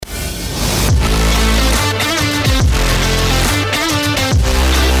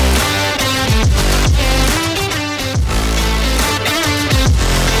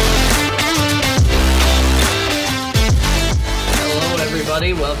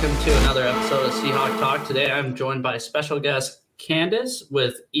welcome to another episode of Seahawk Talk. Today I'm joined by special guest Candace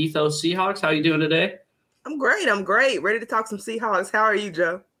with Ethos Seahawks. How are you doing today? I'm great. Ready to talk some Seahawks. How are you,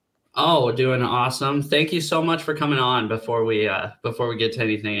 Joe? Oh, doing awesome. Thank you so much for coming on before we get to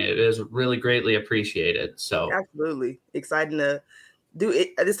anything. It is really greatly appreciated. So absolutely exciting to do it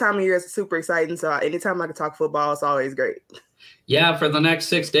at this time of year. It's super exciting. So anytime I can talk football, it's always great. Yeah, for the next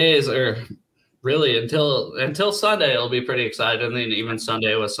 6 days or really until Sunday, it'll be pretty exciting. And then even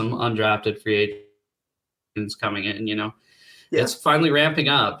Sunday with some undrafted free agents coming in, yeah. It's finally ramping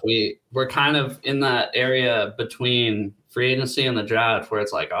up. We're kind of in that area between free agency and the draft where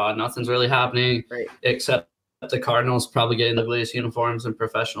it's like, oh, nothing's really happening except the Cardinals probably getting the ugliest uniforms in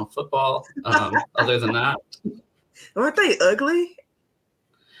professional football. Other than that. Aren't they ugly?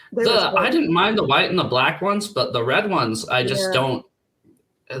 I didn't mind the white and the black ones, but the red ones, I just don't.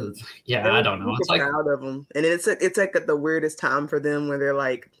 I don't know. It's like proud of them, and it's like at the weirdest time for them when they're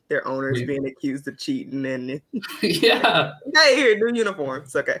like their owners being accused of cheating and yeah. Hey, here, new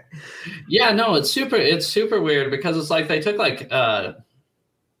uniforms. Okay. Yeah, no, it's super weird because it's like they took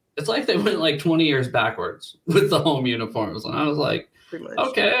it's like they went like 20 years backwards with the home uniforms, and I was like,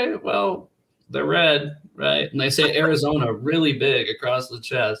 okay, well, they're red, right? And they say Arizona really big across the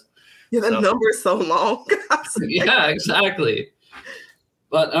chest. Yeah, the number's so long. Yeah, exactly.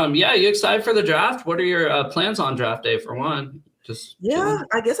 But you excited for the draft? What are your plans on draft day for one?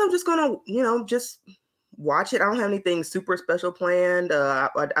 I guess I'm just gonna, just watch it. I don't have anything super special planned. I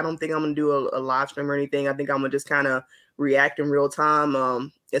don't think I'm gonna do a live stream or anything. I think I'm gonna just kind of react in real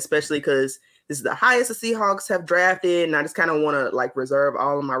time, especially because this is the highest the Seahawks have drafted, and I just kind of want to like reserve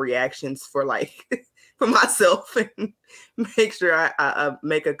all of my reactions for like for myself and make sure I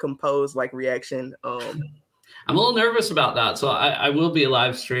make a composed like reaction. I'm a little nervous about that. So I will be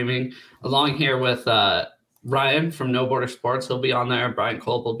live streaming along here with Ryan from No Border Sports. He'll be on there. Brian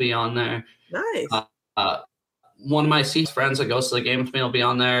Kolb will be on there. Nice. One of my Seahawks friends that goes to the game with me will be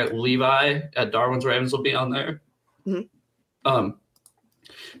on there. Levi at Darwin's Ravens will be on there. Mm-hmm.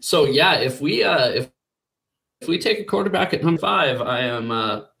 So yeah, if we take a quarterback at number 5,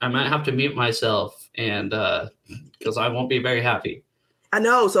 I might have to mute myself and because I won't be very happy. I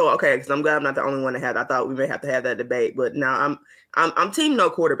know. So, okay, because I'm glad I'm not the only one to have. I thought we may have to have that debate, but now I'm team no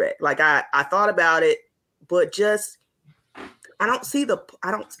quarterback. Like I thought about it, but just I don't see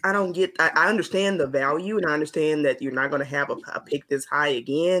I understand the value, and I understand that you're not going to have a pick this high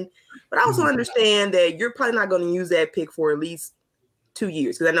again, but I also understand that you're probably not going to use that pick for at least 2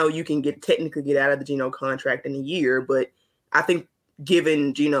 years, because I know you can technically get out of the Geno contract in a year, but I think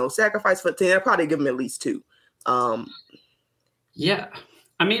given Geno sacrifice for 10, I'll probably give him at least 2. Yeah.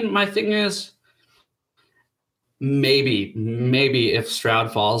 I mean, my thing is maybe if Stroud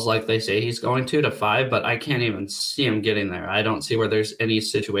falls like they say he's going to 5, but I can't even see him getting there. I don't see where there's any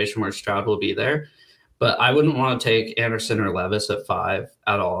situation where Stroud will be there. But I wouldn't want to take Anderson or Levis at 5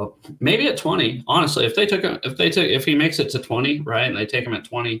 at all. Maybe at 20. Honestly, if he makes it to 20, right, and they take him at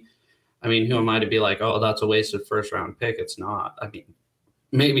 20, I mean, who am I to be like, oh, that's a wasted first round pick? It's not. I mean,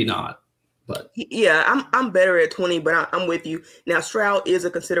 maybe not. But yeah, I'm better at 20, but I'm with you. Now, Stroud is a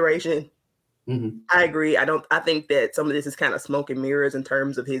consideration. Mm-hmm. I agree. I think that some of this is kind of smoke and mirrors in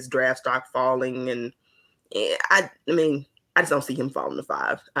terms of his draft stock falling, and I mean, I just don't see him falling to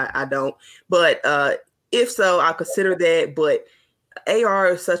 5. I don't. But if so, I'll consider that. But AR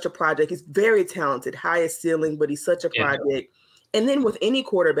is such a project. He's very talented, highest ceiling, but he's such a project. Yeah. And then with any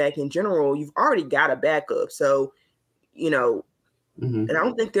quarterback in general, you've already got a backup. So, and I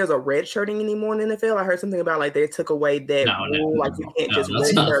don't think there's a red shirting anymore in the NFL. I heard something about like they took away that rule, like you can't just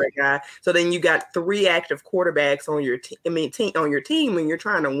red shirt a guy. So then you got 3 active quarterbacks on your on your team, and you're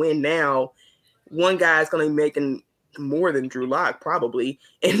trying to win now. One guy's going to be making more than Drew Lock probably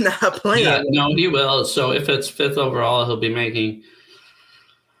and not playing. Yeah, no, he will. So if it's 5th overall, he'll be making,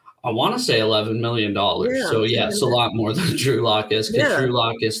 I want to say $11 million. Yeah, so yes, a lot more than Drew Lock is, because Drew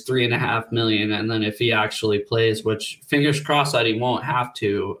Lock is $3.5 million. And then if he actually plays, which fingers crossed that he won't have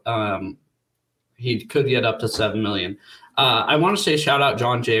to, he could get up to $7 million. I want to say shout out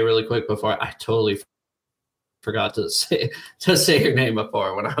John Jay really quick before I totally forgot to say your name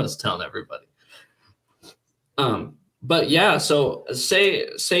before when I was telling everybody. But yeah, so say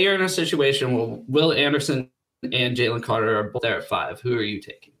you're in a situation where Will Anderson and Jalen Carter are both there at 5. Who are you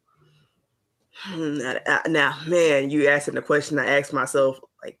taking? Now, man, you asking the question I ask myself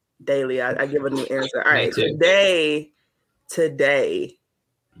like daily. I give a new answer. All right, today, it's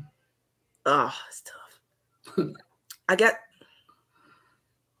tough.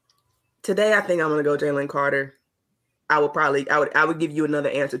 Today I think I'm gonna go Jalen Carter. I would give you another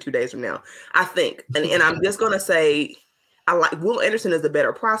answer 2 days from now. I think, and I'm just gonna say I like Will Anderson is a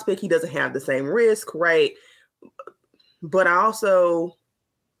better prospect. He doesn't have the same risk, right? But I also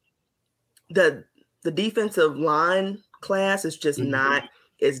the defensive line class is just not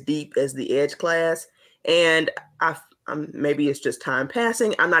as deep as the edge class, and maybe it's just time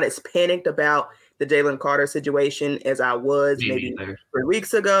passing. I'm not as panicked about the Jalen Carter situation as I was maybe 3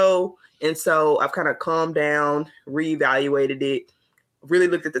 weeks ago, and so I've kind of calmed down, reevaluated it, really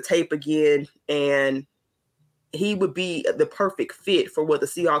looked at the tape again, and he would be the perfect fit for what the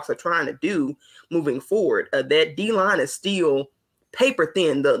Seahawks are trying to do moving forward. That D-line is still paper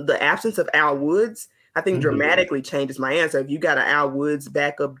thin. The absence of Al Woods, I think, dramatically changes my answer. If you got an Al Woods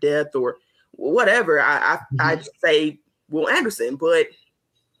backup depth or whatever, I'd say Will Anderson. But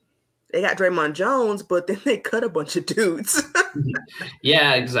they got Draymond Jones, but then they cut a bunch of dudes.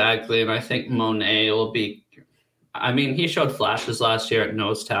 Yeah, exactly. And I think Monet will be – I mean, he showed flashes last year at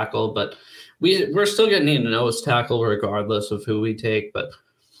nose tackle, but – we're still going to need a nose tackle regardless of who we take. But,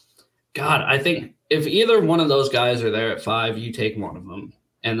 God, I think if either one of those guys are there at 5, you take one of them.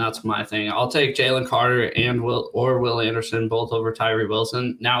 And that's my thing. I'll take Jalen Carter and Will Anderson both over Tyree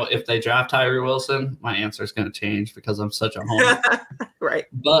Wilson. Now, if they draft Tyree Wilson, my answer is going to change because I'm such a homer. Right.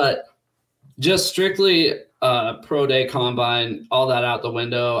 But just strictly pro day combine, all that out the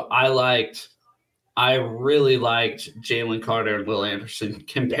window, I really liked Jalen Carter and Will Anderson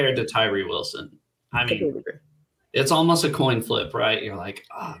compared to Tyree Wilson. I mean, it's almost a coin flip, right? You're like,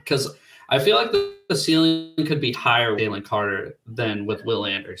 because I feel like the ceiling could be higher with Jalen Carter than with Will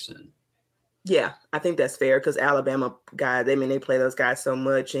Anderson. Yeah, I think that's fair because Alabama guys, they play those guys so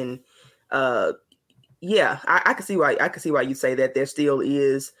much. And yeah, I can see why you say that. There still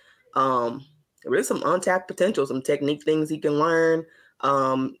is really some untapped potential, some technique things he can learn.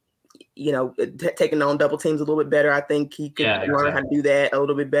 Taking on double teams a little bit better. I think he could learn how to do that a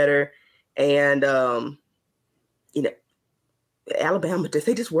little bit better. And, Alabama,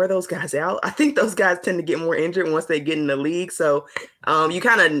 they just wear those guys out. I think those guys tend to get more injured once they get in the league. So you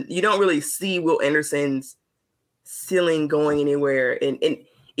don't really see Will Anderson's ceiling going anywhere. And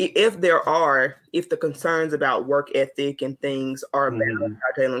if the concerns about work ethic and things are bad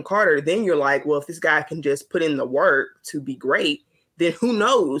about Jalen Carter, then you're like, well, if this guy can just put in the work to be great, then who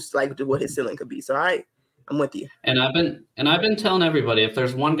knows what his ceiling could be. So I'm with you. And I've been telling everybody, if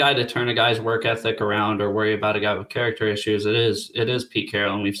there's one guy to turn a guy's work ethic around or worry about a guy with character issues, it is Pete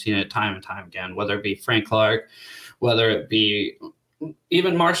Carroll. And we've seen it time and time again, whether it be Frank Clark, whether it be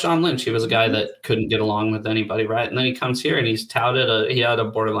even Marshawn Lynch. He was a guy that couldn't get along with anybody, right? And then he comes here and he's touted he had a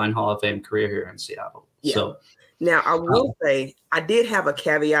borderline Hall of Fame career here in Seattle. Yeah. So now I will say I did have a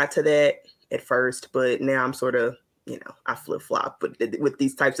caveat to that at first, but now I'm sort of, I flip-flop with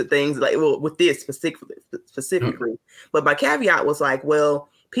these types of things, with this specifically. But my caveat was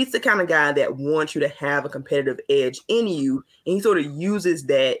Pete's the kind of guy that wants you to have a competitive edge in you, and he sort of uses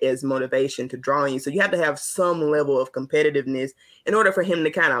that as motivation to draw you. So you have to have some level of competitiveness in order for him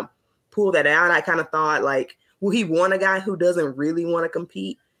to kind of pull that out. I kind of thought, will he want a guy who doesn't really want to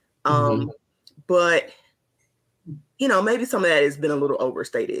compete? But, maybe some of that has been a little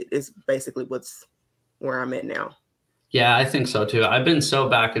overstated is basically where I'm at now. Yeah, I think so too. I've been so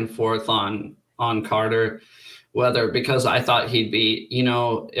back and forth on Carter, because I thought he'd be,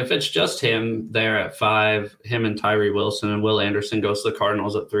 if it's just him there at 5, him and Tyree Wilson and Will Anderson goes to the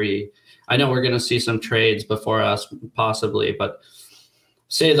Cardinals at 3. I know we're going to see some trades before us possibly, but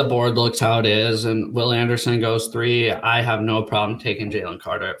say the board looks how it is and Will Anderson goes 3, I have no problem taking Jalen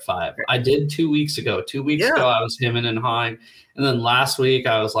Carter at 5. I did 2 weeks ago. 2 weeks ago, I was hemming and hawing. And then last week,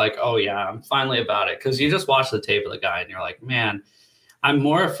 I was like, oh, yeah, I'm finally about it. Because you just watch the tape of the guy and you're like, man, I'm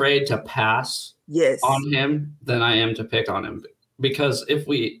more afraid to pass on him than I am to pick on him. Because if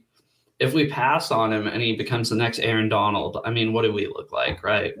we pass on him and he becomes the next Aaron Donald, I mean, what do we look like,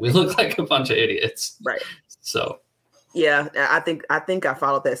 right? We look like a bunch of idiots. Right. So. Yeah, I think I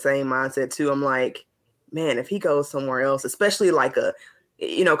followed that same mindset too. I'm like, man, if he goes somewhere else, especially because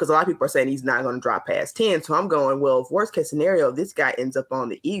a lot of people are saying he's not going to drop past 10. So I'm going, well, if worst case scenario, this guy ends up on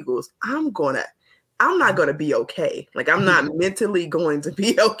the Eagles, I'm not going to be okay. I'm not mentally going to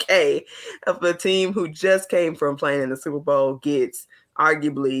be okay if a team who just came from playing in the Super Bowl gets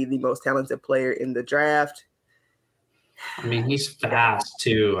arguably the most talented player in the draft. I mean, he's fast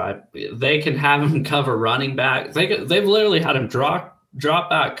too. They can have him cover running back. They've literally had him drop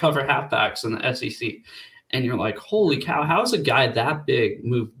back, cover halfbacks in the SEC. And you're like, holy cow, how is a guy that big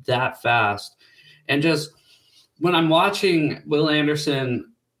move that fast? And just when I'm watching Will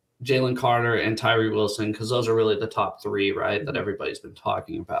Anderson, Jalen Carter, and Tyree Wilson, because those are really the top 3, right, that everybody's been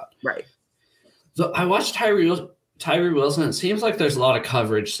talking about. Right. So I watched Tyree Wilson. It seems like there's a lot of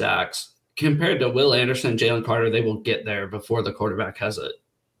coverage sacks compared to Will Anderson, Jalen Carter, they will get there before the quarterback has a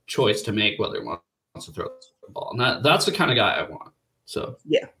choice to make whether he wants to throw the ball. And that's the kind of guy I want. So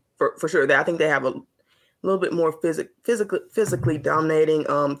yeah, for sure. I think they have a little bit more physically dominating.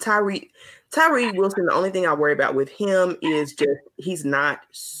 Tyree Wilson, the only thing I worry about with him is just he's not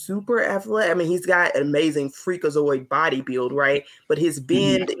super athletic. I mean, he's got an amazing freakazoid body build, right? But his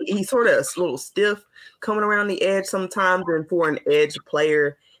bend, he's sort of a little stiff coming around the edge sometimes. And for an edge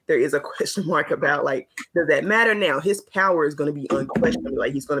player, there is a question mark about, like, does that matter? Now his power is going to be unquestionable.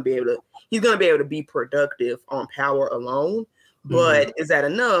 Like, he's going to be able to be productive on power alone. But is that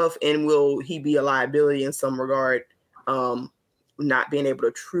enough? And will he be a liability in some regard? Not being able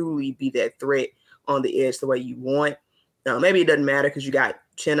to truly be that threat on the edge the way you want. Maybe it doesn't matter because you got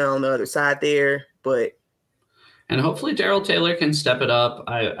Chenna on the other side there, but. And hopefully Darrell Taylor can step it up.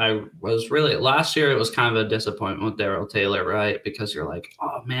 I was really, last year it was kind of a disappointment with Darrell Taylor, right? Because you're like,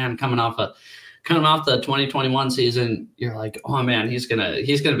 oh man, coming off the 2021 season, you're like, oh man, he's gonna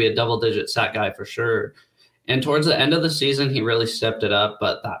be a double-digit sack guy for sure. And towards the end of the season, he really stepped it up.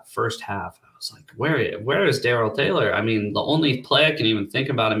 But that first half, I was like, where is Darrell Taylor? I mean, the only play I can even think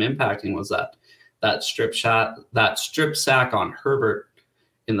about him impacting was that strip sack on Herbert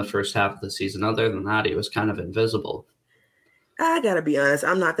in the first half of the season. Other than that, he was kind of invisible. I got to be honest.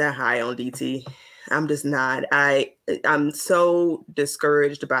 I'm not that high on DT. I'm just not. I'm so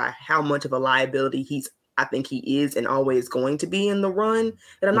discouraged by how much of a liability I think he is and always going to be in the run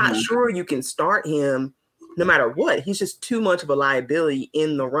that I'm not sure you can start him no matter what. He's just too much of a liability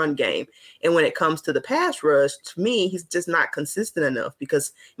in the run game. And when it comes to the pass rush, to me, he's just not consistent enough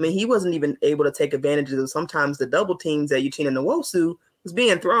because, I mean, he wasn't even able to take advantage of sometimes the double teams that Uchenna Nwosu was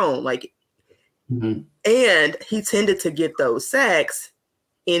being thrown. Like, and he tended to get those sacks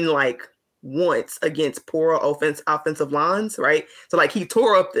in like once against poor offensive lines, right? So like he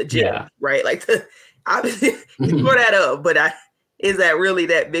tore up the jet, right? Like obviously he tore that up, but is that really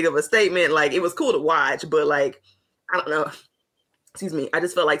that big of a statement? Like, it was cool to watch, but like, I don't know. Excuse me. I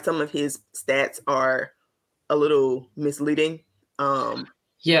just felt like some of his stats are a little misleading.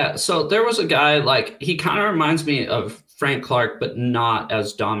 Yeah. So there was a guy, like, he kind of reminds me of Frank Clark, but not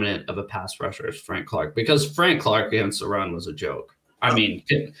as dominant of a pass rusher as Frank Clark, because Frank Clark against the run was a joke. I mean,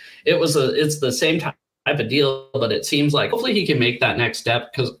 it's the same type of deal, but it seems like hopefully he can make that next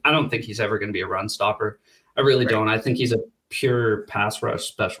step, because I don't think he's ever going to be a run stopper. I really don't. I think he's a pure pass rush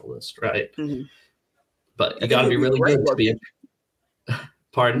specialist, right? But you got to be really good to be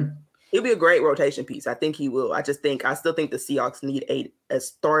pardon? He'll be a great rotation piece. I think he will. I still think the Seahawks need a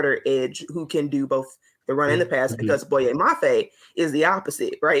starter edge who can do both the run and the pass, because Boye Mafe is the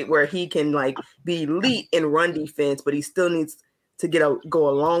opposite, right? Where he can like be elite in run defense, but he still needs to go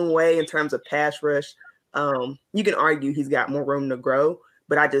a long way in terms of pass rush. You can argue he's got more room to grow,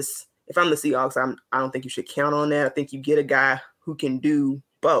 but if I'm the Seahawks, I don't think you should count on that. I think you get a guy who can do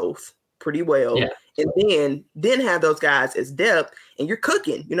both pretty well, and then have those guys as depth, and you're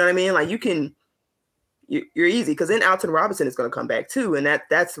cooking. You know what I mean? Like you're easy, because then Alton Robinson is going to come back too, and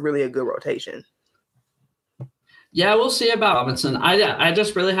that's really a good rotation. Yeah, we'll see about Robinson. I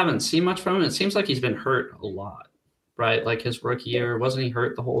just really haven't seen much from him. It seems like he's been hurt a lot, right? Like his rookie year, wasn't he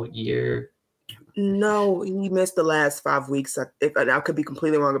hurt the whole year? No, he missed the last 5 weeks. I could be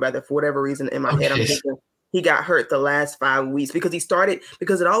completely wrong about that. For whatever reason in my head, I'm thinking he got hurt the last 5 weeks because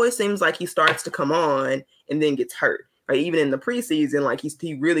it always seems like he starts to come on and then gets hurt. Right? Even in the preseason, like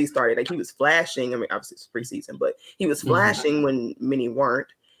he really started, like he was flashing. I mean, obviously it's preseason, but he was flashing when many weren't.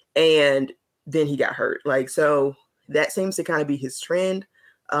 And then he got hurt. Like, so that seems to kind of be his trend.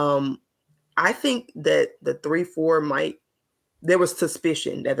 I think that the 3-4 there was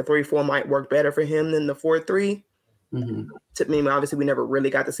suspicion that the 3-4 might work better for him than the 4-3. To me, obviously, we never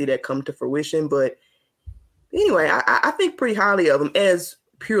really got to see that come to fruition. But anyway, I think pretty highly of him as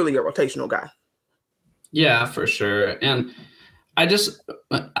purely a rotational guy. Yeah, for sure. And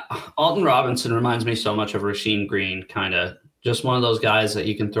Alton Robinson reminds me so much of Rasheem Green, kind of just one of those guys that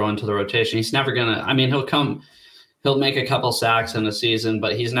you can throw into the rotation. He's never going to, I mean, he'll make a couple sacks in a season,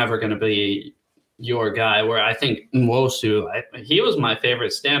 but he's never going to be your guy. Where I think Nwosu, he was my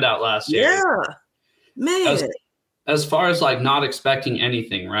favorite standout last year. Yeah, man. As far as like not expecting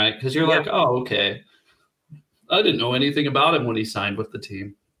anything, right? Because you're like, oh, okay. I didn't know anything about him when he signed with the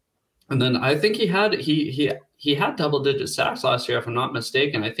team. And then I think he had double-digit sacks last year, if I'm not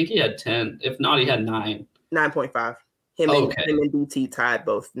mistaken. I think he had 10. If not, he had 9. 9.5. Him and DT tied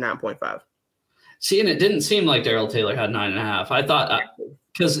both 9.5. See, and it didn't seem like Darrell Taylor had 9.5. I thought,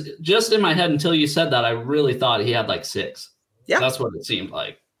 because just in my head until you said that, I really thought he had like 6. Yeah, that's what it seemed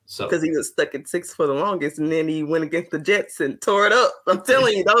like. So because he was stuck at 6 for the longest, and then he went against the Jets and tore it up. I'm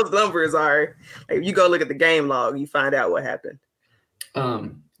telling you, those numbers are. If you go look at the game log, you find out what happened.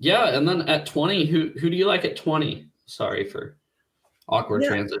 Yeah, and then at 20, who do you like at 20? Sorry for awkward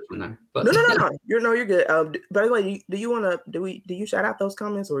transition there. But no. You're good. By the way, do you shout out those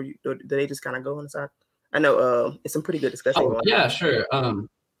comments, or do they just kind of go on the side? I know it's some pretty good discussion. Oh, yeah, sure.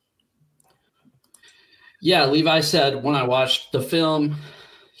 Yeah, Levi said when I watched the film,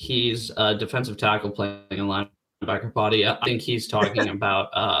 he's a defensive tackle playing a linebacker body. I think he's talking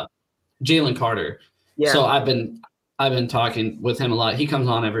about Jalen Carter. Yeah. So I've been talking with him a lot. He comes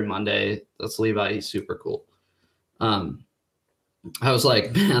on every Monday. That's Levi. He's super cool. I was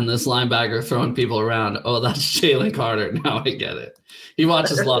like, man, this linebacker throwing people around. Oh, that's Jalen Carter. Now I get it. He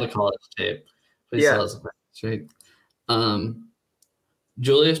watches a lot of college tape. But he still has a straight.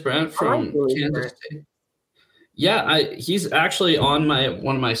 Julius Brent from Kansas State. Yeah, he's actually on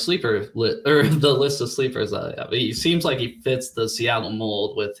one of my sleeper or the list of sleepers. He seems like he fits the Seattle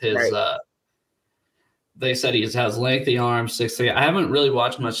mold with his. Right. They said he has lengthy arms, 6'3". I haven't really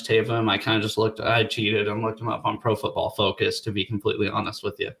watched much tape of him. I kind of just I cheated and looked him up on Pro Football Focus, to be completely honest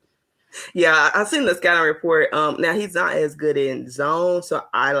with you. Yeah, I've seen the scouting report. Now he's not as good in zone, so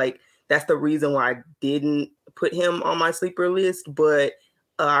that's the reason why I didn't put him on my sleeper list. But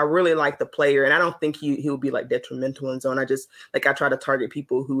I really like the player, and I don't think he'll be like detrimental in zone. I just I try to target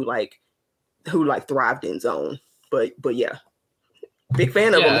people who thrived in zone. But yeah, big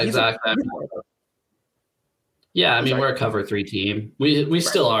fan of him. Exactly. Yeah, I mean, we're a cover 3 team. We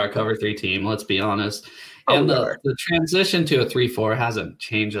still are a cover 3 team, let's be honest. And the transition to a 3-4 hasn't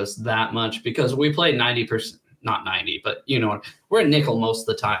changed us that much because we play 90%, not 90, but we're a nickel most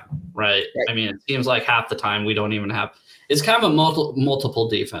of the time, right? I mean, it seems like half the time we don't even have – it's kind of a multiple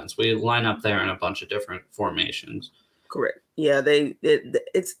defense. We line up there in a bunch of different formations. Correct. Yeah,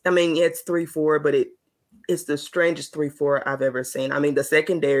 it's 3-4, but it's the strangest 3-4 I've ever seen. I mean, the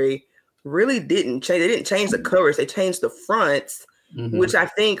secondary – really didn't change. They didn't change the covers. They changed the fronts, which I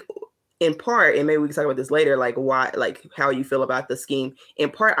think in part, and maybe we can talk about this later, how you feel about the scheme.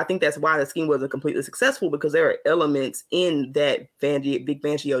 In part, I think that's why the scheme wasn't completely successful because there are elements in that Big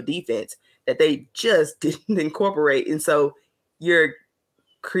Fangio defense that they just didn't incorporate. And so you're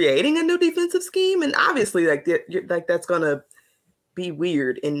creating a new defensive scheme. And obviously that's going to be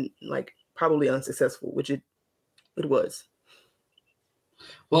weird and probably unsuccessful, which it was.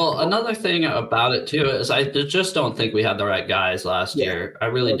 Well, another thing about it too is I just don't think we had the right guys last year. I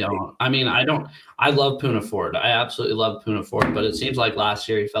really don't. I mean, I love Poona Ford. I absolutely love Poona Ford, but it seems like last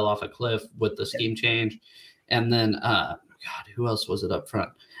year he fell off a cliff with the scheme change. And then, who else was it up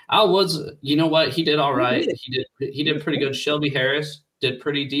front? Al Woods, you know what? He did all right. He did pretty good. Shelby Harris did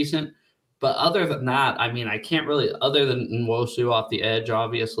pretty decent. But other than that, I mean, I can't really, other than Nwosu off the edge,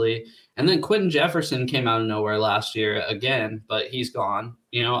 obviously. And then Quentin Jefferson came out of nowhere last year again, but he's gone.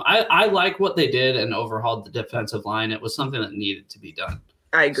 I like what they did and overhauled the defensive line. It was something that needed to be done.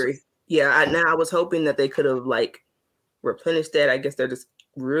 I agree. Yeah, I was hoping that they could have replenished that. I guess they're just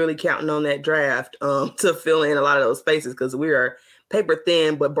really counting on that draft to fill in a lot of those spaces because we are paper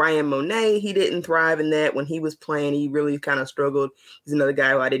thin. But Brian Monet, he didn't thrive in that when he was playing. He really kind of struggled. He's another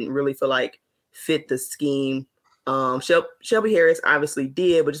guy who I didn't really feel like fit the scheme. Shelby Harris obviously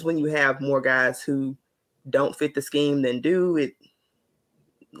did, but just when you have more guys who don't fit the scheme than do, it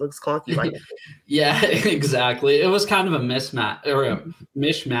looks clunky. Yeah, exactly. It was kind of a mismatch or a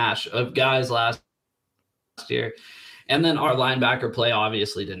mishmash of guys last year. And then our linebacker play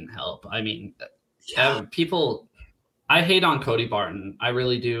obviously didn't help. I mean, I hate on Cody Barton. I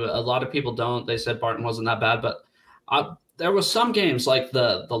really do. A lot of people don't. They said Barton wasn't that bad, but there was some games like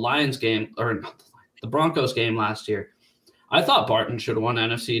the Lions game or the Broncos game last year. I thought Barton should have won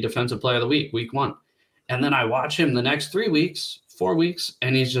NFC Defensive Player of the Week 1. And then I watch him the next 4 weeks,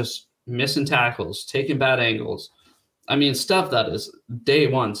 and he's just missing tackles, taking bad angles. I mean, stuff that is day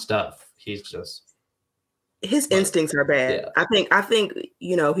one stuff. His instincts are bad. Yeah. I think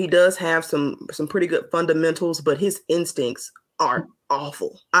he does have some pretty good fundamentals, but his instincts are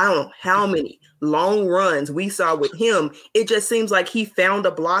awful. I don't know how many long runs we saw with him. It just seems like he found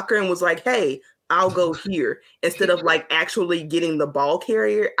a blocker and was like, hey, I'll go here instead of actually getting the ball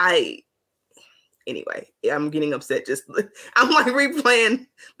carrier. Anyway, I'm getting upset. I'm replaying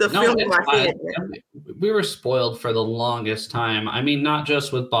the film in my head. We were spoiled for the longest time. I mean, not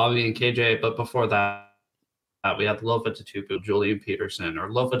just with Bobby and KJ, but before that, we had Lofa Tatupu, Julian Peterson, or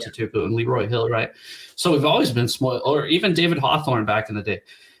Lofa Tatupu and Leroy Hill, right? So we've always been spoiled, or even David Hawthorne back in the day.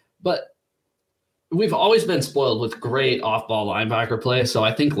 But we've always been spoiled with great off-ball linebacker play. So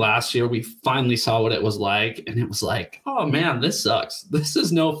I think last year we finally saw what it was like, and it was like, oh man, this sucks. This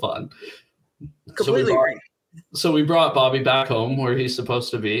is no fun. Completely right. So we brought Bobby back home where he's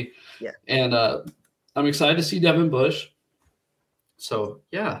supposed to be. Yeah. And I'm excited to see Devin Bush. So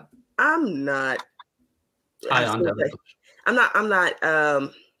yeah. I'm not high on Devin Bush.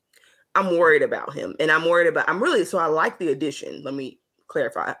 I'm worried about him. And so I like the addition. Let me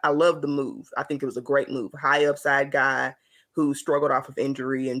clarify. I love the move. I think it was a great move. High upside guy who struggled off of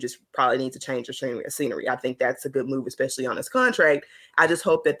injury and just probably needs to change the scenery. I think that's a good move, especially on his contract. I just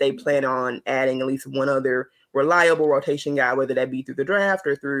hope that they plan on adding at least one other reliable rotation guy, whether that be through the draft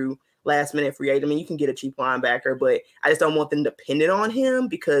or through last minute free agent. I mean, you can get a cheap linebacker, but I just don't want them dependent on him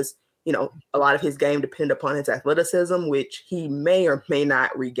because, you know, a lot of his game depended upon his athleticism, which he may or may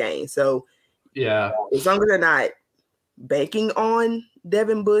not regain. So yeah, as long as they're not banking on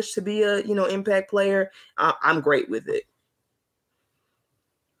Devin Bush to be a, impact player, I'm great with it.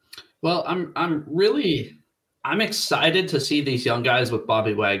 Well, I'm excited to see these young guys with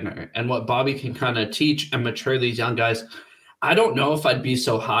Bobby Wagner and what Bobby can kind of teach and mature these young guys. I don't know if I'd be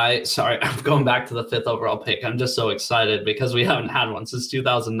so high. Sorry, I'm going back to the 5th overall pick. I'm just so excited because we haven't had one since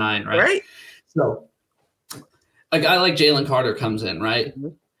 2009, right? Right. So a guy like Jalen Carter comes in, right? Mm-hmm.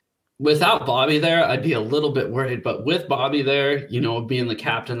 Without Bobby there, I'd be a little bit worried. But with Bobby there, being the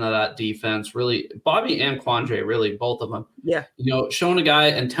captain of that defense, really, Bobby and Quandre, really, both of them. Yeah. Showing a guy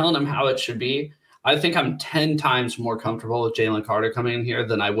and telling him how it should be. I think I'm 10 times more comfortable with Jalen Carter coming in here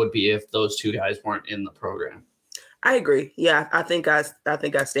than I would be if those two guys weren't in the program. I agree. Yeah, I think I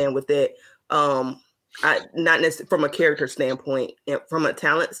stand with it. Not necessarily from a character standpoint, and from a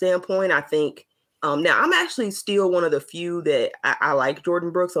talent standpoint. I think now I'm actually still one of the few that I like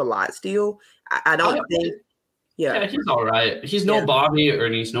Jordan Brooks a lot. Still, I don't think. Yeah, he's all right. He's no Bobby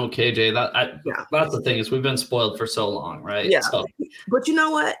or he's no KJ. That's the thing is we've been spoiled for so long, right? Yeah, but you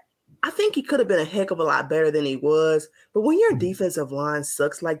know what? I think he could have been a heck of a lot better than he was. But when your defensive line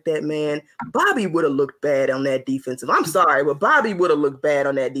sucks like that, man, Bobby would have looked bad on that defensive. I'm sorry, but Bobby would have looked bad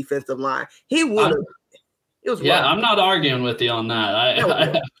on that defensive line. He would have. It was rough. I'm not arguing with you on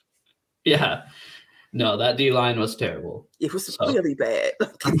that. Yeah. No, that D-line was terrible. It was really bad,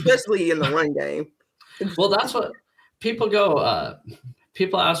 especially in the run game. Well, that's what people go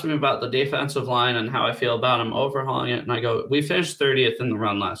people ask me about the defensive line and how I feel about them overhauling it. And I go, we finished 30th in the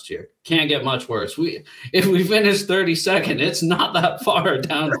run last year. Can't get much worse. If we finished 32nd, it's not that far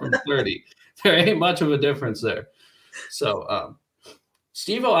down from 30. There ain't much of a difference there. So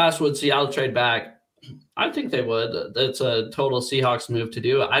Steve-O asked, would Seattle trade back? I think they would. It's a total Seahawks move to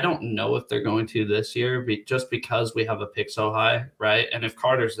do. I don't know if they're going to this year just because we have a pick so high, right? And if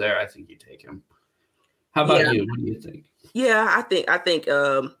Carter's there, I think you take him. How about you? What do you think? Yeah, I think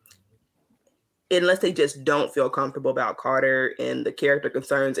unless they just don't feel comfortable about Carter and the character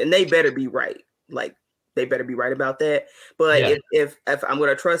concerns, and they better be right. Like they better be right about that. But if I'm going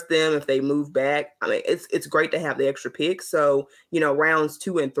to trust them, if they move back, I mean, it's great to have the extra picks. So, rounds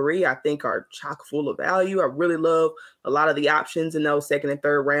 2 and 3, I think are chock full of value. I really love a lot of the options in those 2nd and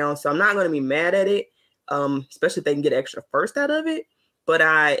 3rd rounds. So I'm not going to be mad at it, especially if they can get extra first out of it. But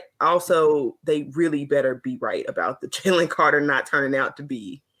they really better be right about the Jalen Carter not turning out to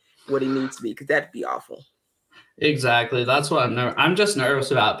be what he needs to be, because that'd be awful. Exactly. That's what I'm just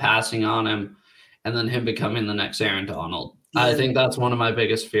nervous about passing on him and then him becoming the next Aaron Donald. Yeah. I think that's one of my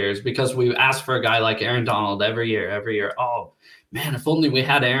biggest fears because we ask for a guy like Aaron Donald every year. Oh, man, if only we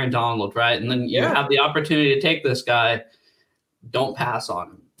had Aaron Donald, right? And then you have the opportunity to take this guy. Don't pass on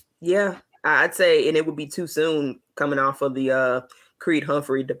him. Yeah, I'd say, and it would be too soon coming off of the Creed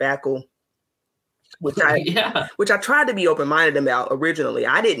Humphrey debacle, which I tried to be open-minded about originally.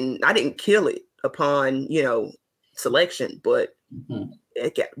 I didn't kill it upon selection, but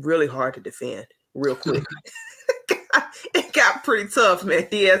it got really hard to defend real quick. It got pretty tough, man.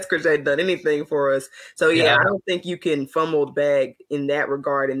 He hadn't done anything for us. So I don't think you can fumble the bag in that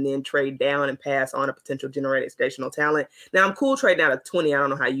regard and then trade down and pass on a potential generational talent. Now I'm cool trading out of 20. I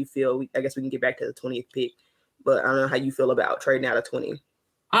don't know how you feel. I guess we can get back to the 20th pick. But I don't know how you feel about trading out of 20.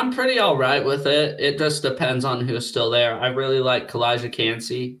 I'm pretty all right with it. It just depends on who's still there. I really like Kalijah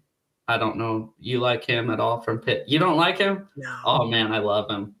Kancey. I don't know. You like him at all from Pitt? You don't like him? No. Oh, man, I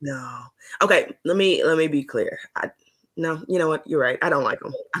love him. No. Okay, let me be clear. No, you know what? You're right. I don't like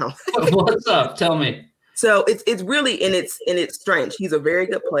him. I don't. What's up? Tell me. So it's really in its strength. He's a very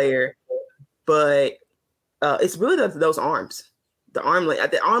good player, but it's really those arms. The arm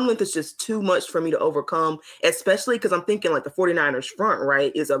length is just too much for me to overcome, especially because I'm thinking like the 49ers front,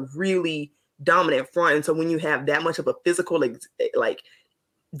 right, is a really dominant front. And so when you have that much of a physical, like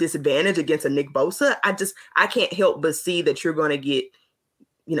disadvantage against a Nick Bosa. I can't help but see that you're going to get,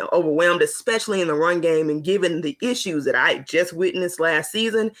 overwhelmed, especially in the run game. And given the issues that I just witnessed last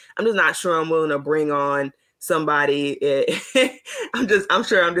season, I'm just not sure I'm willing to bring on somebody. I'm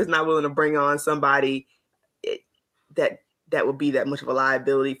sure I'm just not willing to bring on somebody that would be that much of a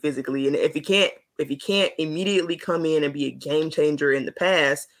liability physically. And if he can't immediately come in and be a game changer in the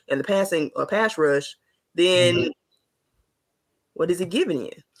pass and the passing or pass rush, then what is he giving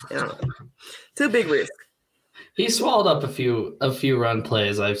you? Too big risk. He swallowed up a few run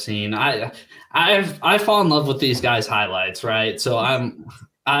plays I've seen. I fall in love with these guys' highlights, right? So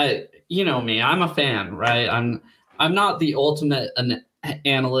you know me, I'm a fan, right? I'm not the ultimate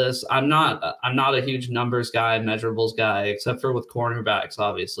analyst. I'm not a huge numbers guy, measurables guy, except for with cornerbacks,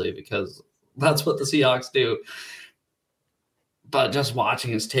 obviously, because that's what the Seahawks do. But just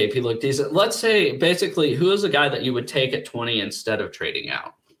watching his tape, he looked decent. Let's say, basically, who is a guy that you would take at 20 instead of trading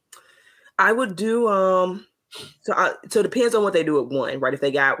out? I would do so it depends on what they do at 1, right? If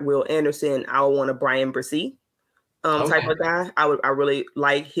they got Will Anderson, I would want a Brian Bresee type of guy. I really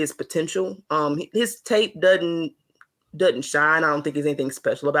like his potential. His tape doesn't shine. I don't think there's anything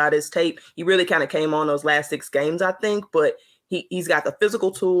special about his tape. He really kind of came on those last 6 games, I think, but he's got the physical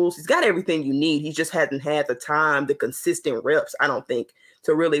tools. He's got everything you need. He just hasn't had the time, the consistent reps, I don't think,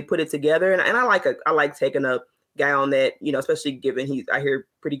 to really put it together. And I like taking a guy on that, especially given I hear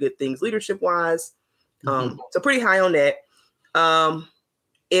pretty good things leadership wise. So pretty high on that.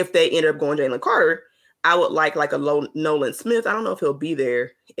 If they end up going Jalen Carter, I would like a low Nolan Smith. I don't know if he'll be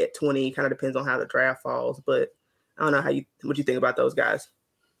there at 20. Kind of depends on how the draft falls, but I don't know what you think about those guys.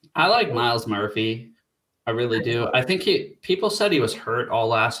 I like Myles Murphy. I really do. I think people said he was hurt all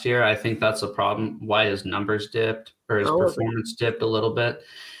last year. I think that's a problem why his numbers dipped or his performance dipped a little bit.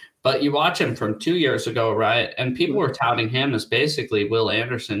 But you watch him from 2 years ago, right? And people were touting him as basically Will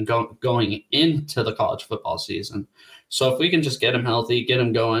Anderson going into the college football season. So if we can just get him healthy, get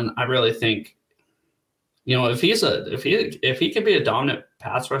him going, I really think, if he could be a dominant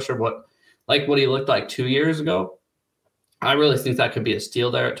pass rusher, what he looked like 2 years ago, I really think that could be a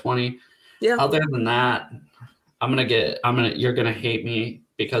steal there at 20. Yeah. Other than that, you're gonna hate me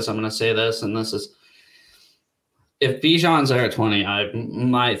because I'm gonna say this, and this is, if Bijan's there at 20, I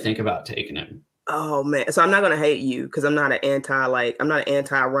might think about taking him. Oh man, so I'm not gonna hate you because I'm not an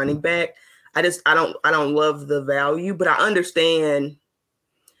anti running back. I don't love the value, but I understand.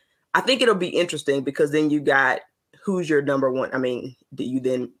 I think it'll be interesting because then you got who's your number one. I mean,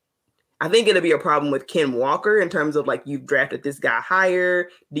 I think it'll be a problem with Ken Walker in terms of you've drafted this guy higher.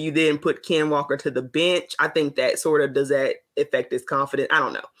 Do you then put Ken Walker to the bench? I think that sort of does that affect his confidence. I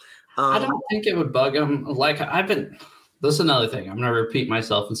don't know. I don't think it would bug him. This is another thing. I'm going to repeat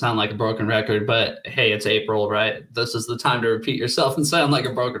myself and sound like a broken record, but hey, it's April, right? This is the time to repeat yourself and sound like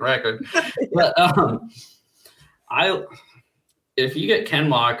a broken record. But if you get Ken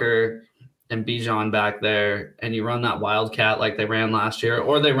Walker and Bijan back there and you run that Wildcat like they ran last year,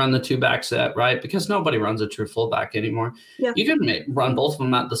 or they run the 2-back set, right? Because nobody runs a true fullback anymore. Yeah. You can run both of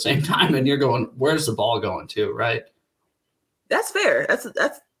them at the same time and you're going, where's the ball going to, right? That's fair. That's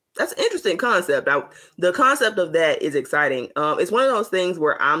an interesting concept. The concept of that is exciting. It's one of those things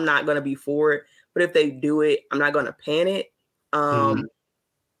where I'm not going to be for it, but if they do it, I'm not going to pan it.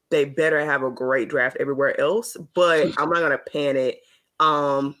 They better have a great draft everywhere else, but I'm not going to pan it.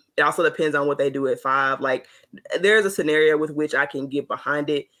 It also depends on what they do at 5. There's a scenario with which I can get behind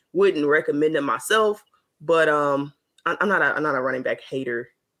it. Wouldn't recommend it myself, but I'm not a running back hater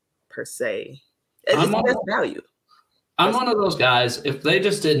per se. It's the best value. I'm one of those guys, if they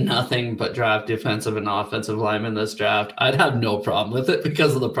just did nothing but draft defensive and offensive linemen this draft, I'd have no problem with it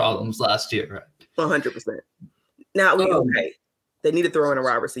because of the problems last year, right? 100%. Now, okay. They need to throw in a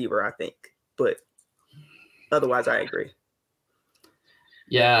wide receiver, I think. But otherwise, I agree.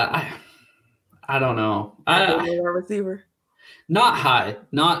 Yeah, I don't know. A wide receiver? Not high.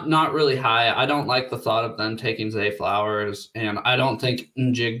 Not really high. I don't like the thought of them taking Zay Flowers, and I don't think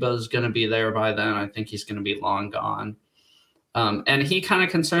Njigba's going to be there by then. I think he's going to be long gone. And he kind of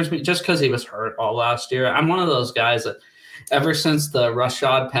concerns me just because he was hurt all last year. I'm one of those guys that ever since the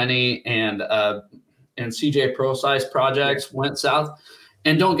Rashad Penny and CJ Prosise projects went south,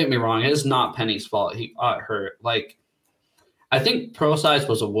 and don't get me wrong, it is not Penny's fault. He got hurt. I think Prosise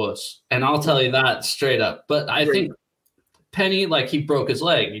was a wuss, and I'll tell you that straight up. But I think Penny, he broke his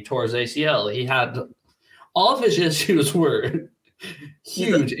leg. He tore his ACL. He had all of his issues were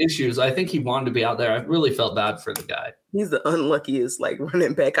huge issues. I think he wanted to be out there. I really felt bad for the guy. He's the unluckiest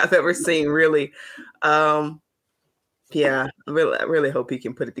running back I've ever seen, really. Yeah, I really hope he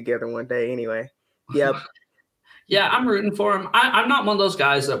can put it together one day anyway. Yep. Yeah, I'm rooting for him. I'm not one of those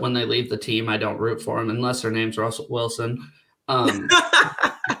guys that when they leave the team, I don't root for him unless their name's Russell Wilson.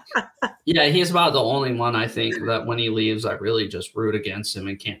 Yeah, he's about the only one I think that when he leaves, I really just root against him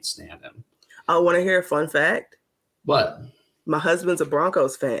and can't stand him. I want to hear a fun fact. What? My husband's a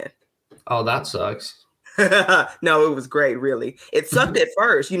Broncos fan. Oh, that sucks. No, it was great, really. It sucked at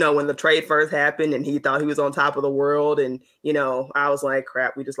first, when the trade first happened and he thought he was on top of the world. And, I was like,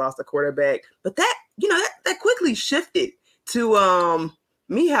 crap, we just lost a quarterback. But that quickly shifted to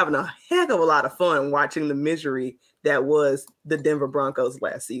me having a heck of a lot of fun watching the misery that was the Denver Broncos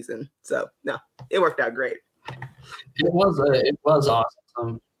last season. So, no, it worked out great. It was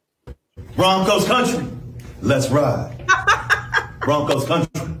awesome. Broncos country, let's ride. Broncos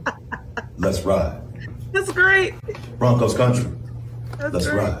country, let's ride. That's great. Broncos country. Let's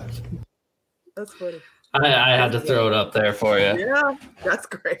ride. That's funny. I had to throw it up there for you. Yeah, that's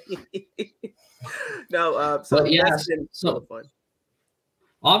great. No, so yeah, that's been so fun.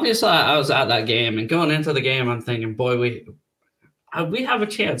 Obviously, I was at that game, and going into the game, I'm thinking, boy, we have a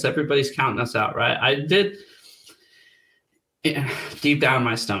chance. Everybody's counting us out, right? I did. Deep down in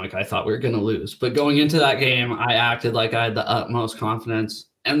my stomach, I thought we were going to lose. But going into that game, I acted like I had the utmost confidence,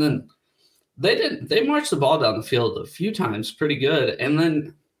 and then they didn't. They marched the ball down the field a few times pretty good. And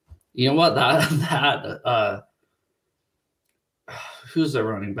then, you know what? Who's their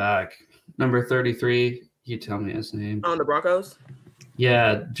running back? Number 33. You tell me his name. On the Broncos?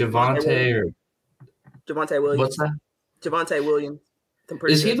 Yeah, Javonte Williams. What's that? Javonte Williams.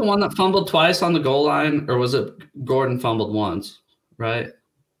 Is he the one that fumbled twice on the goal line, or was it Gordon fumbled once? Right?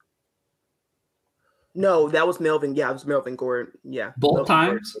 No, that was Melvin. Yeah, it was Melvin Gordon. Yeah. Both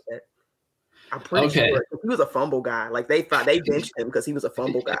times? I'm pretty sure he was a fumble guy. Like they thought they benched him because he was a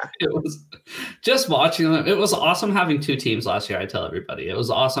fumble guy. It was just watching them. It was awesome having two teams last year. I tell everybody, it was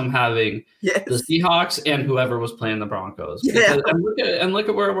awesome having the Seahawks and whoever was playing the Broncos. Yeah. And look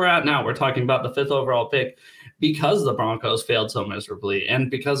at where we're at now. We're talking about the 5th overall pick because the Broncos failed so miserably and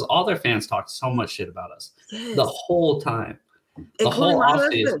because all their fans talked so much shit about us the whole time, the whole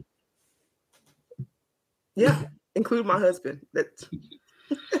offseason. Yeah, include my husband. That's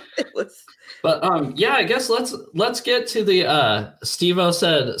it was. But yeah, I guess let's get to the Steve-O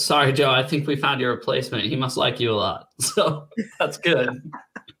said, sorry, Joe, I think we found your replacement. He must like you a lot. So that's good.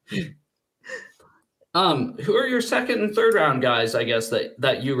 Who are your second and third round guys, I guess,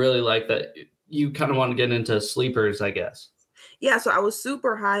 that you really like, that you kind of want to get into sleepers, I guess? Yeah, so I was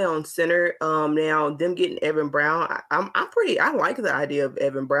super high on center. Now them getting Evan Brown, I like the idea of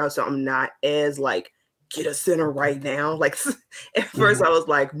Evan Brown, so I'm not as like get a center right now. Like at first I was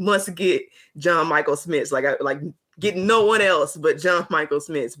like, must get John Michael Smith. Like I like getting no one else but John Michael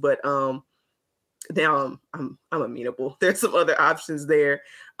Smith. But now I'm amenable. There's some other options there.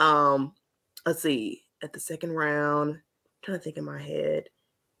 Let's see. At the second round, I'm trying to think in my head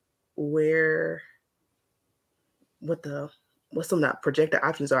what some not projected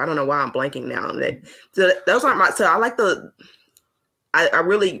options are. I don't know why I'm blanking now on that. So those aren't my. So I like I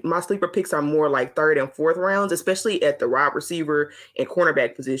really, my sleeper picks are more like third and fourth rounds, especially at the wide receiver and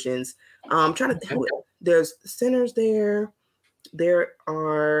cornerback positions. I'm trying to think. There's centers there.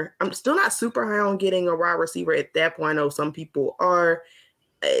 I'm still not super high on getting a wide receiver at that point. I know some people are.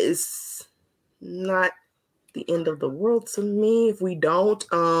 It's not the end of the world to me if we don't.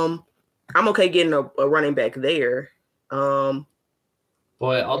 I'm okay getting a running back there. Boy,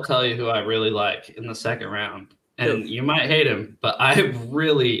 I'll tell you who I really like in the second round. And you might hate him, but I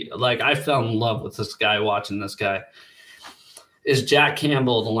fell in love with this guy watching this guy. Is Jack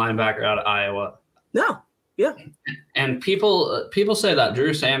Campbell, the linebacker out of Iowa. No, yeah. And people say that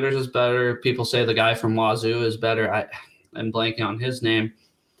Drew Sanders is better. People say the guy from Wazoo is better. I'm blanking on his name.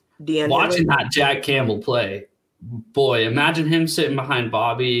 Watching that Jack Campbell play, boy, imagine him sitting behind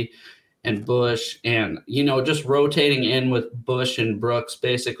Bobby and Bush and, just rotating in with Bush and Brooks,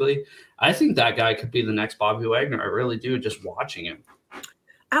 basically. I think that guy could be the next Bobby Wagner. I really do, just watching him.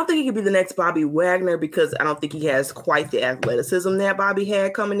 I don't think he could be the next Bobby Wagner because I don't think he has quite the athleticism that Bobby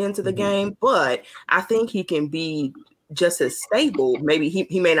had coming into the game, but I think he can be just as stable. Maybe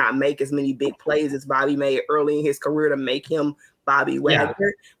he may not make as many big plays as Bobby made early in his career to make him Bobby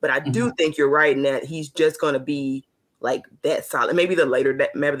Wagner, but I do think you're right in that he's just going to be like that solid. Maybe the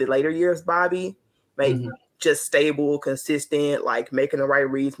later years Bobby, maybe just stable, consistent, like making the right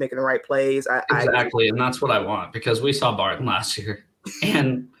reads, making the right plays. Exactly, and that's what I want because we saw Barton last year.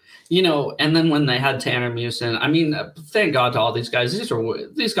 And, and then when they had Tanner Musin, I mean, thank God to all these guys.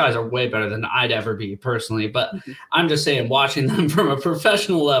 These guys are way better than I'd ever be personally. But I'm just saying, watching them from a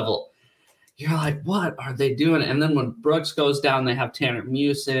professional level, you're like, what are they doing? And then when Brooks goes down, they have Tanner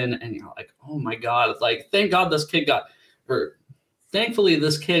Musin, and you're like, oh my God, like, thank God this kid got hurt. Thankfully,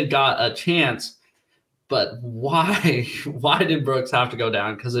 this kid got a chance, but why did Brooks have to go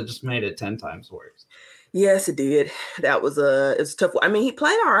down? Because it just made it 10 times worse. Yes, it did. It was a tough one. I mean, he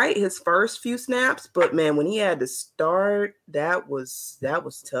played all right his first few snaps, but man, when he had to start, that was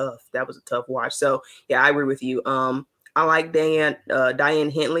tough. That was a tough watch. So yeah, I agree with you. I like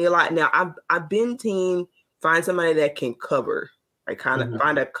Daiyan Henley a lot. Now I've been team find somebody that can cover. I kind of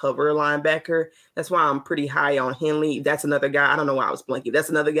find a cover linebacker. That's why I'm pretty high on Henley. That's another guy. I don't know why I was blanking. That's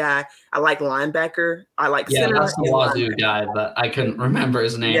another guy. I like linebacker. I like center. That's the Wazoo guy, but I couldn't remember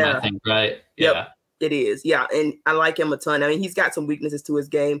his name, I think, right? Yep. Yeah. It is. Yeah. And I like him a ton. I mean, he's got some weaknesses to his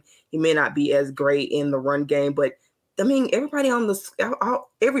game. He may not be as great in the run game, but I mean, everybody on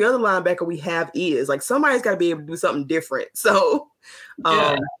every other linebacker we have is like, somebody's got to be able to do something different. So,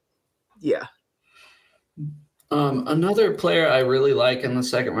 yeah. Another player I really like in the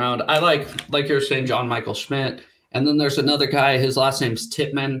second round, I like you're saying, John Michael Schmidt. And then there's another guy, his last name's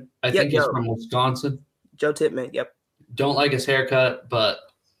Tippmann. I think he's from Wisconsin. Joe Tippmann. Yep. Don't like his haircut, but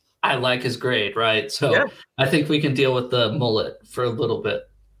I like his grade, right? So I think we can deal with the mullet for a little bit.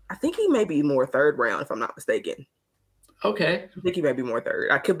 I think he may be more third round, if I'm not mistaken. Okay. I think he may be more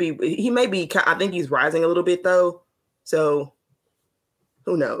third. He may be, I think he's rising a little bit though. So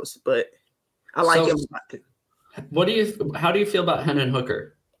who knows? But I like him a lot too. How do you feel about Hendon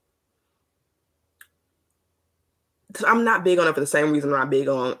Hooker? I'm not big on it for the same reason I'm not big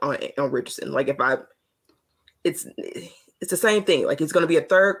on Richardson. Like it's the same thing. Like it's going to be a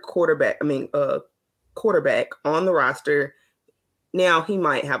third quarterback. Quarterback on the roster. Now he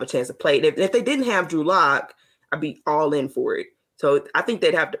might have a chance to play. If they didn't have Drew Lock, I'd be all in for it. So I think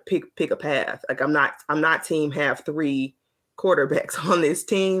they'd have to pick a path. Like I'm not team have 3 quarterbacks on this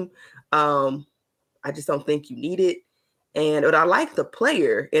team. I just don't think you need it. But I like the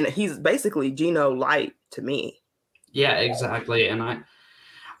player, and he's basically Geno Light to me. Yeah, exactly. And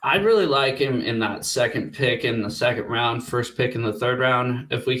I really like him in that second pick in the second round, first pick in the third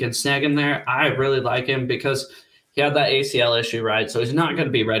round. If we can snag him there, I really like him because he had that ACL issue, right? So he's not going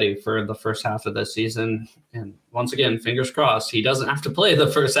to be ready for the first half of this season. And once again, fingers crossed, he doesn't have to play the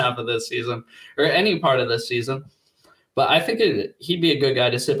first half of this season or any part of this season. But I think he'd be a good guy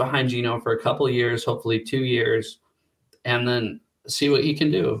to sit behind Geno for a couple of years, hopefully 2 years, and then see what he can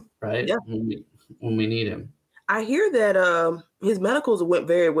do, right? Yeah. When we need him. I hear that his medicals went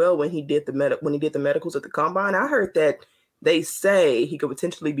very well when he did the medicals at the combine. I heard that they say he could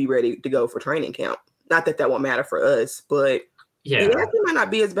potentially be ready to go for training camp. Not that won't matter for us, but he might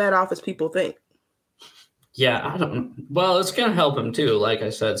not be as bad off as people think. Yeah, I don't know. Well, it's going to help him too. Like I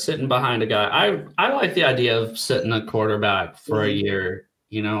said, sitting behind a guy. I like the idea of sitting a quarterback for a year,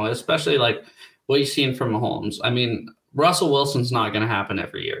 especially like what you've seen from Mahomes. I mean, Russell Wilson's not going to happen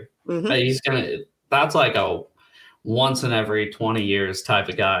every year. That's like a once in every 20 years type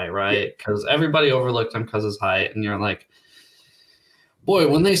of guy, right? Because everybody overlooked him because of his height. And you're like, boy,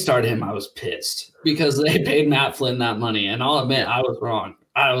 when they started him, I was pissed because they paid Matt Flynn that money. And I'll admit, I was wrong.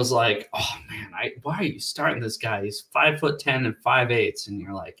 I was like, oh man, why are you starting this guy? He's 5'10" and 5'8", and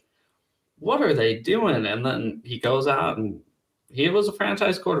you're like, what are they doing? And then he goes out and he was a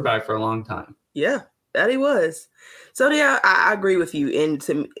franchise quarterback for a long time. Yeah, that he was. So yeah, I agree with you. And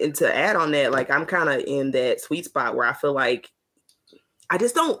to add on that, like I'm kind of in that sweet spot where I feel like I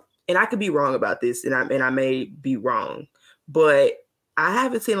just don't, and I could be wrong about this, and I may be wrong, but I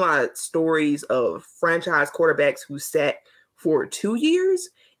haven't seen a lot of stories of franchise quarterbacks who sat for 2 years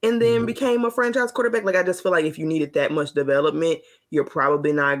and then became a franchise quarterback. Like I just feel like if you needed that much development, you're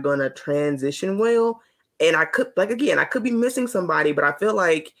probably not gonna transition well. And I could be missing somebody, but I feel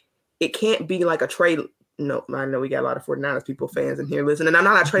like it can't be like a Trey. No, I know we got a lot of 49ers people fans in here listening. I'm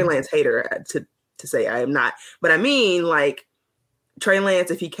not a Trey Lance hater to say I am not, but I mean like Trey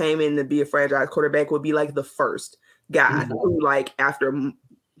Lance, if he came in to be a franchise quarterback, would be like the first guy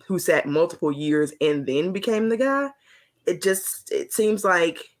who sat multiple years and then became the guy. It seems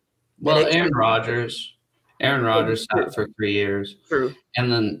like. Well, Aaron Rodgers sat for 3 years. True.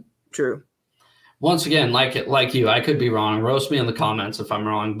 And then. True. Once again, like you, I could be wrong. Roast me in the comments if I'm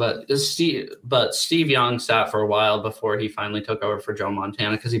wrong. But Steve Young sat for a while before he finally took over for Joe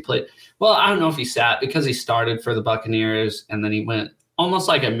Montana because he played. Well, I don't know if he sat because he started for the Buccaneers and then he went almost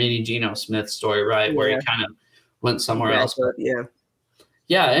like a mini Geno Smith story, right? Where he kind of went somewhere else. Yeah.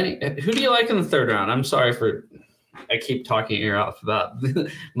 Yeah. Who do you like in the third round? I'm sorry I keep talking your ear off about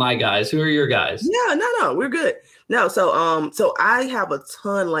my guys. Who are your guys? Yeah, no, we're good. No, so I have a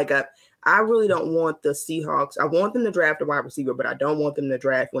ton. Like I really don't want the Seahawks. I want them to draft a wide receiver, but I don't want them to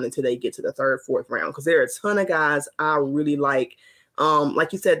draft one until they get to the 3rd, 4th round, because there are a ton of guys I really like.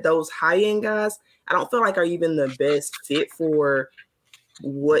 Like you said, those high-end guys, I don't feel like are even the best fit for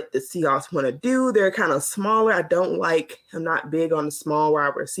what the Seahawks want to do. They're kind of smaller. I'm not big on the small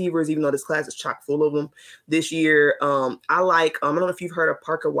wide receivers, even though this class is chock full of them this year. I don't know if you've heard of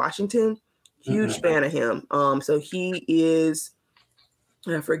Parker Washington. Huge fan of him. So he is,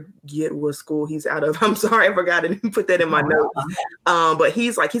 I forget what school he's out of. I'm sorry, I forgot to put that in my notes. But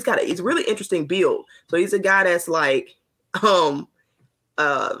he's a really interesting build. So he's a guy that's like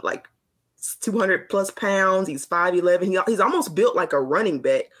 200 plus pounds. He's 5'11". He's almost built like a running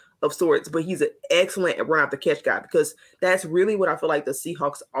back of sorts, but he's an excellent run after catch guy, because that's really what I feel like the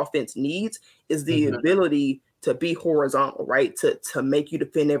Seahawks offense needs, is the ability to be horizontal, right? To make you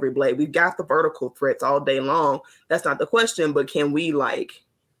defend every blade. We've got the vertical threats all day long. That's not the question, but can we like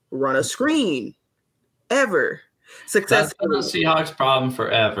run a screen ever successfully? That's been the Seahawks problem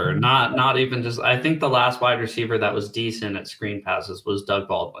forever. Not even just, I think the last wide receiver that was decent at screen passes was Doug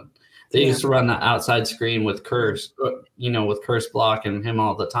Baldwin. They used to run the outside screen with Curse, with Curse blocking him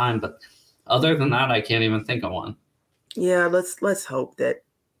all the time. But other than that, I can't even think of one. Yeah, let's hope that.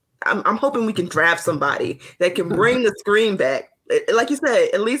 I'm hoping we can draft somebody that can bring the screen back. Like you said,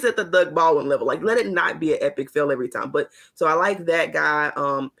 at least at the Doug Baldwin level. Like, let it not be an epic fail every time. But so I like that guy.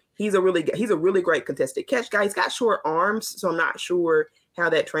 He's a really great contested catch guy. He's got short arms, so I'm not sure how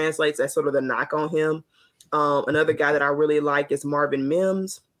that translates. That's sort of the knock on him. Another guy that I really like is Marvin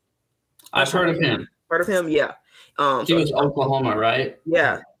Mims. I've heard of him. Heard of him? Yeah. He was Oklahoma, right?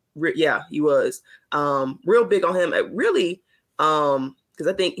 Yeah. Yeah, he was. Real big on him. Really, because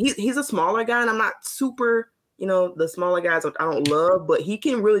I think he's a smaller guy, and I'm not super, the smaller guys I don't love, but he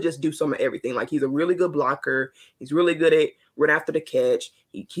can really just do some of everything. Like, he's a really good blocker. He's really good at run after the catch.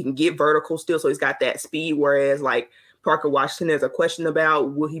 He can get vertical still, so he's got that speed. Whereas, like, Parker Washington, there's a question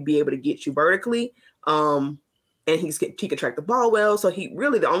about, will he be able to get you vertically? And he can track the ball well. So he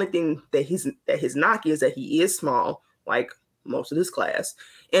really, the only thing that his knock is that he is small, like most of this class,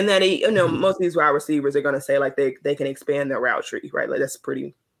 and that he, most of these wide receivers are going to say like they can expand their route tree, right? Like, that's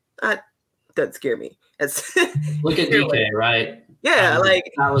pretty. Doesn't scare me. That's look at DK, right? Yeah,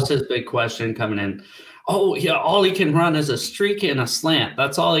 like that was his big question coming in. Oh yeah, all he can run is a streak and a slant.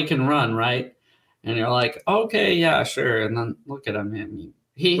 That's all he can run, right? And you're like, okay, yeah, sure. And then look at him. I mean,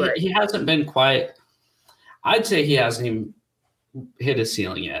 he hasn't been quite. I'd say he hasn't even hit his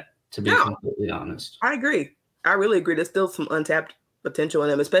ceiling yet, to be completely honest. I agree. I really agree. There's still some untapped potential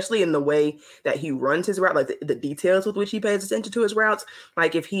in him, especially in the way that he runs his route, like the details with which he pays attention to his routes.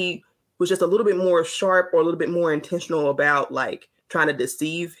 Like, if he was just a little bit more sharp or a little bit more intentional about like trying to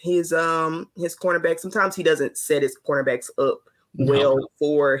deceive his cornerback. Sometimes he doesn't set his cornerbacks up well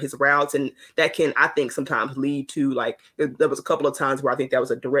for his routes, and that can, I think, sometimes lead to like there was a couple of times where I think that was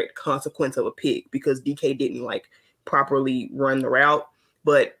a direct consequence of a pick because DK didn't like properly run the route.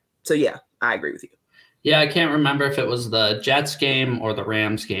 But so yeah, I agree with you. Yeah, I can't remember if it was the Jets game or the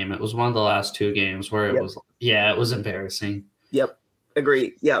Rams game. It was one of the last two games where it was it was embarrassing. Yep,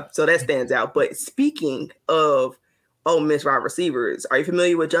 agreed. Yeah, so that stands out. But speaking of Ole Miss wide receivers, are you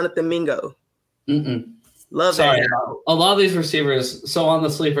familiar with Jonathan Mingo? Love that. Sorry, a lot of these receivers. So on the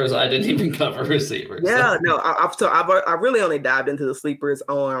sleepers, I didn't even cover receivers. Yeah, no, I really only dived into the sleepers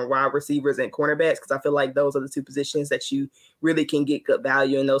on wide receivers and cornerbacks because I feel like those are the two positions that you really can get good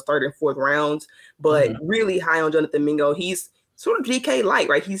value in those third and fourth rounds. But really high on Jonathan Mingo. He's sort of DK light,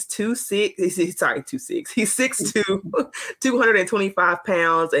 right? He's 2'6". He's 6'2", 225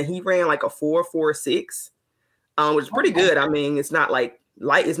 pounds, and he ran like a 4.46, which is pretty good. I mean, it's not like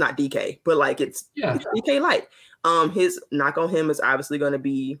light is not DK, but like it's DK light. His knock on him is obviously going to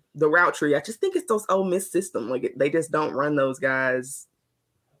be the route tree. I just think it's those Ole Miss system. Like they just don't run those guys.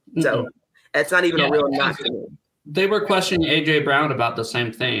 So that's not even a real knock to me. They were questioning AJ Brown about the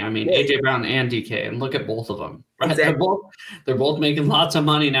same thing. I mean, AJ Brown and DK, and look at both of them. Right? Exactly. They're both making lots of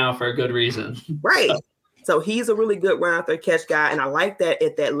money now for a good reason. Right. So he's a really good run after catch guy, and I like that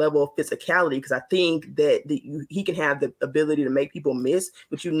at that level of physicality because I think that he can have the ability to make people miss.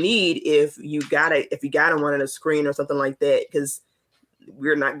 What you need if you gotta run a screen or something like that, because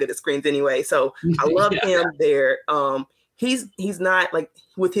we're not good at screens anyway. So I love him there. He's not like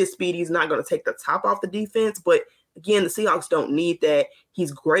with his speed, he's not going to take the top off the defense, but again, the Seahawks don't need that.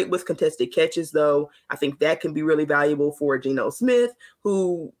 He's great with contested catches, though. I think that can be really valuable for Geno Smith,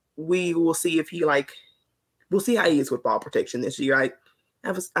 who we will see if he we'll see how he is with ball protection this year. I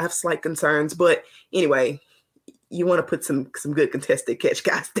have slight concerns, but anyway, you want to put some good contested catch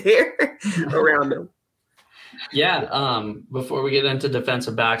guys there around him. Yeah. Before we get into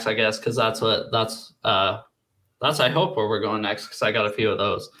defensive backs, I guess, because that's I hope where we're going next, because I got a few of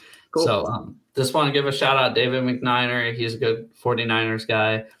those. Cool. So just want to give a shout out David McNiner. He's a good 49ers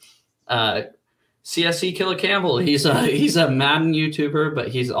guy. CSC Killer Campbell. He's a Madden YouTuber, but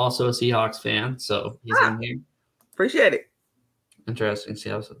he's also a Seahawks fan. So he's in here. Appreciate it. Interesting.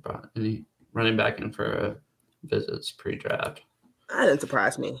 Seahawks brought any running back in for a visits pre-draft. That didn't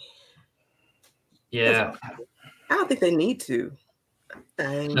surprise me. Yeah. I don't think they need to.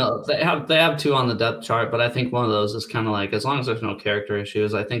 No, they have two on the depth chart, but I think one of those is kind of like, as long as there's no character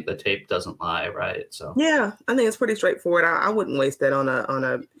issues, I think the tape doesn't lie, right? So yeah, I think it's pretty straightforward. I wouldn't waste that on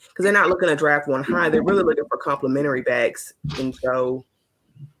a because they're not looking to draft one high. They're really looking for complementary backs, and so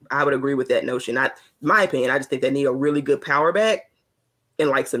I would agree with that notion. In my opinion, I just think they need a really good power back and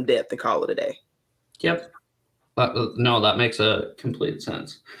like some depth to call it a day. Yep. No, that makes a complete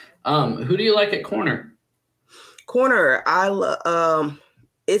sense. Who do you like at corner? Corner,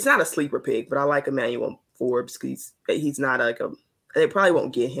 it's not a sleeper pick, but I like Emmanuel Forbes. He's not they probably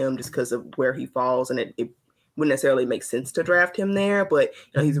won't get him just because of where he falls, and it wouldn't necessarily make sense to draft him there. But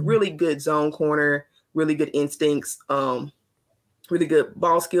he's a really good zone corner, really good instincts, really good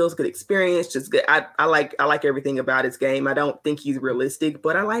ball skills, good experience, just good. I like everything about his game. I don't think he's realistic,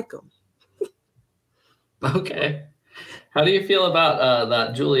 but I like him. Okay. How do you feel about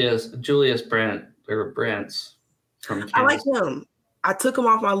that Julius Brandt or Brandts? I like him. I took him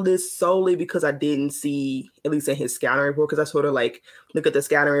off my list solely because I didn't see, at least in his scouting report, because I sort of like look at the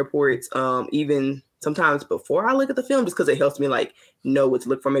scouting reports even sometimes before I look at the film, just because it helps me like know what to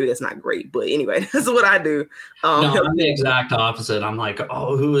look for. Maybe that's not great, but anyway, that's what I do. No, I'm the exact opposite. I'm like,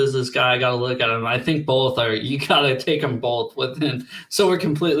 oh, who is this guy? I got to look at him. I think you got to take them both within. So we're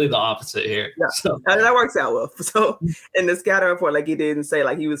completely the opposite here. Yeah, so that works out well. So in the scouting report, like he didn't say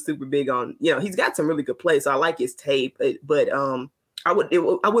like he was super big on, he's got some really good plays. So I like his tape, but I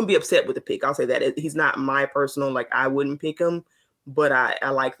wouldn't be upset with the pick. I'll say that he's not my personal, like I wouldn't pick him, but I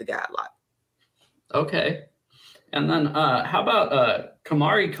like the guy a lot. Okay. And then how about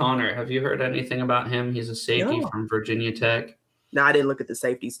Kamari Connor? Have you heard anything about him? He's a safety from Virginia Tech. No, I didn't look at the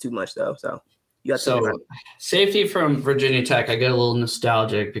safeties too much though. So safety from Virginia Tech, I get a little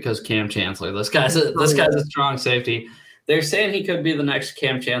nostalgic because Cam Chancellor. This guy's a strong safety. They're saying he could be the next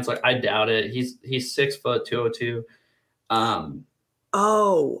Cam Chancellor. I doubt it. He's 6 foot 202.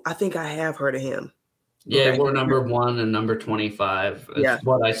 I think I have heard of him. Yeah, we're number 1 and number 25. Is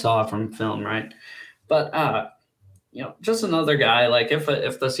what I saw from film, right? But just another guy. Like if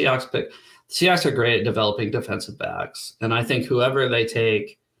the Seahawks are great at developing defensive backs, and I think whoever they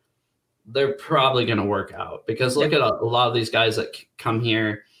take, they're probably going to work out, because look at a lot of these guys that come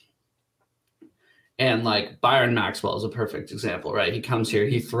here, and like Byron Maxwell is a perfect example, right? He comes here,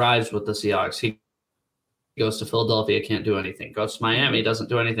 he thrives with the Seahawks. He goes to Philadelphia, can't do anything. Goes to Miami, doesn't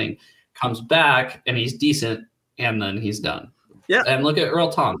do anything. Comes back and he's decent, and then he's done. Yeah. And look at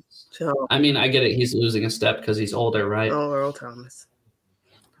Earl Thomas. So, I mean, I get it. He's losing a step because he's older, right? Oh, Earl Thomas.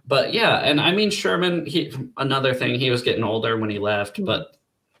 But yeah, and I mean Sherman. Another thing, he was getting older when he left. Mm-hmm. But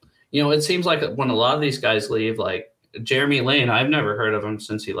it seems like when a lot of these guys leave, like Jeremy Lane, I've never heard of him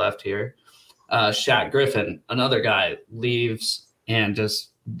since he left here. Shaq Griffin, another guy, leaves, and just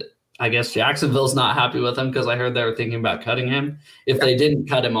I guess Jacksonville's not happy with him, because I heard they were thinking about cutting him. If they didn't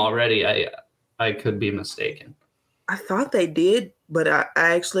cut him already, I could be mistaken. I thought they did, but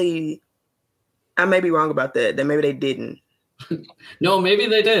I may be wrong about that. That maybe they didn't. No, maybe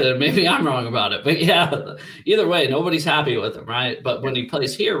they did, and maybe I'm wrong about it. But yeah, either way, nobody's happy with him, right? But when he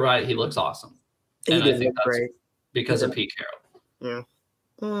plays here, right, he looks awesome. And I think that's great because of Pete Carroll.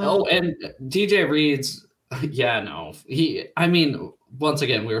 Yeah. And DJ Reed's, once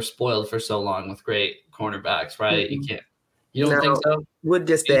again, we were spoiled for so long with great cornerbacks, right? Mm-hmm. You don't think so? Would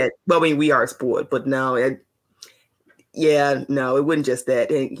just that. Well, I mean, we are spoiled, but no, it wouldn't just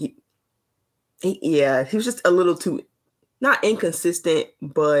that. And he was just a little too, not inconsistent,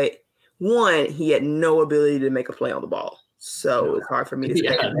 but one, he had no ability to make a play on the ball. So it's hard for me to say.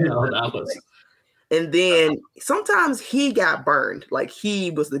 That was. And then sometimes he got burned. Like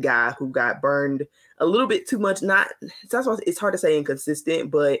he was the guy who got burned a little bit too much. That's why it's hard to say inconsistent,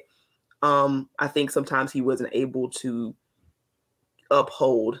 but I think sometimes he wasn't able to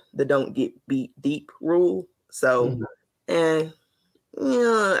uphold the don't get beat deep rule. So, I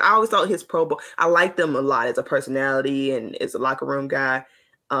always thought his Pro Bowl, I liked him a lot as a personality and as a locker room guy.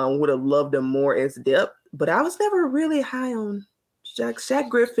 Would have loved him more as depth, but I was never really high on Shaq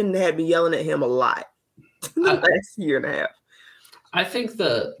Griffin. Had me yelling at him a lot the last year and a half. I think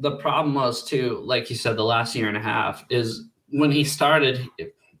the problem was too, like you said, the last year and a half is when he started,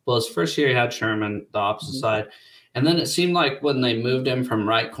 well, his first year he had Sherman, the opposite side. And then it seemed like when they moved him from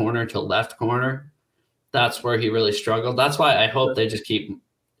right corner to left corner, that's where he really struggled. That's why I hope they just keep,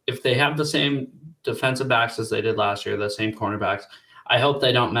 if they have the same defensive backs as they did last year, the same cornerbacks, I hope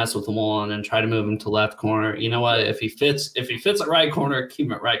they don't mess with Woolen and try to move him to left corner. You know what? If he fits at right corner, keep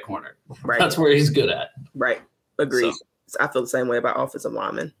him at right corner. Right. That's where he's good at. Right. Agreed. So, I feel the same way about offensive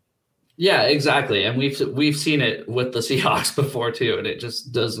linemen. Yeah, exactly. And we've seen it with the Seahawks before too, and it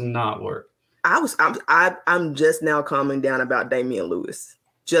just does not work. I'm just now calming down about Damian Lewis.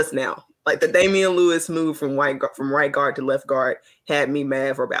 Just now. Like the Damian Lewis move from right guard to left guard had me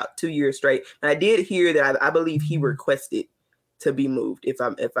mad for about 2 years straight. And I did hear that I believe he requested to be moved. I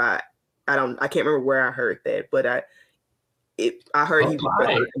can't remember where I heard that, but I heard he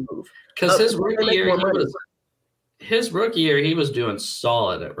requested to move. Because his rookie year, he was doing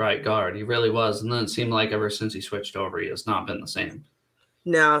solid at right guard. He really was. And then it seemed like ever since he switched over, he has not been the same.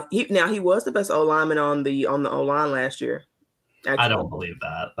 Now he was the best O lineman on the O line last year. Actually. I don't believe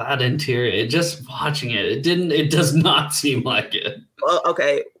that. That interior, just watching it does not seem like it. Well,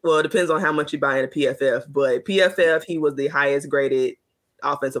 okay. Well, it depends on how much you buy into PFF, but PFF, he was the highest graded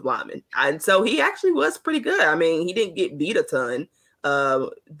offensive lineman. And so he actually was pretty good. I mean, he didn't get beat a ton.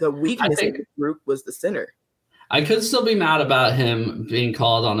 The weakness in the group was the center. I could still be mad about him being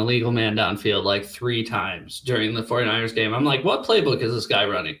called on illegal man downfield like 3 times during the 49ers game. I'm like, what playbook is this guy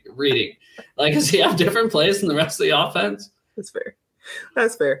reading? Like, does he have different plays than the rest of the offense? That's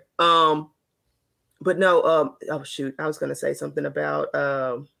fair. But no, oh shoot, I was gonna say something about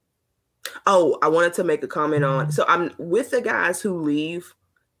I wanted to make a comment on, so I'm with the guys who leave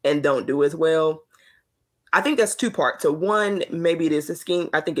and don't do as well. I think that's 2 parts. So one, maybe it is a scheme.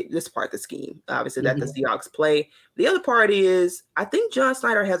 I think this part the scheme, obviously, that the Seahawks play. The other part is I think John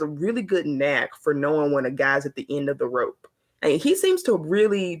Snyder has a really good knack for knowing when a guy's at the end of the rope. And he seems to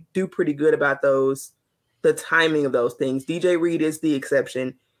really do pretty good about the timing of those things. DJ Reed is the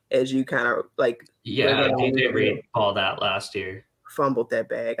exception, as you kind of like. Yeah, DJ Reed called out last year. Fumbled that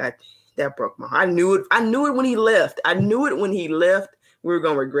bag. That broke my heart. I knew it when he left. We were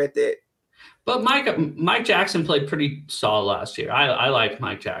gonna regret that. But Mike Jackson played pretty solid last year. I liked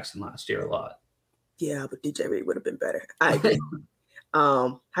Mike Jackson last year a lot. Yeah, but DJ Reed would have been better. I agree.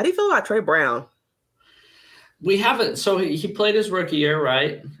 How do you feel about Trey Brown? We haven't. So he played his rookie year,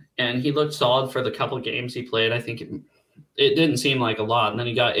 right? And he looked solid for the couple of games he played. I think it didn't seem like a lot. And then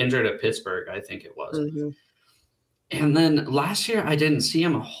he got injured at Pittsburgh, I think it was. Mm-hmm. And then last year, I didn't see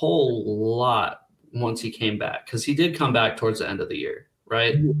him a whole lot once he came back, because he did come back towards the end of the year,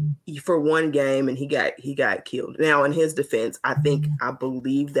 right? For one game, and he got killed. Now, in his defense, I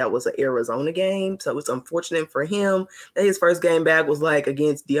believe that was an Arizona game. So it's unfortunate for him that his first game back was like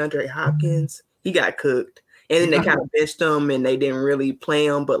against DeAndre Hopkins. He got cooked. And then they kind of benched him, and they didn't really play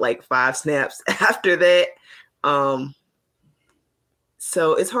him, but like 5 snaps after that.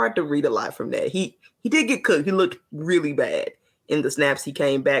 So it's hard to read a lot from that. He did get cooked. He looked really bad in the snaps he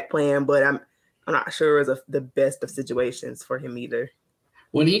came back playing, but I'm not sure it was the best of situations for him either.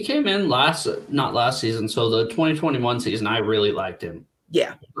 When he came in not last season, so the 2021 season, I really liked him.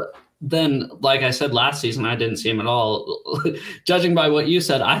 Yeah. But then, like I said, last season, I didn't see him at all. Judging by what you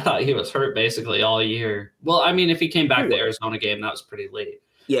said, I thought he was hurt basically all year. Well, I mean, if he came back to the Arizona game, that was pretty late.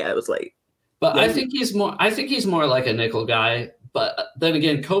 Yeah, it was late. But yeah. I think he's more like a nickel guy. But then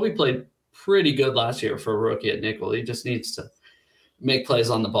again, Kobe played pretty good last year for a rookie at nickel. He just needs to make plays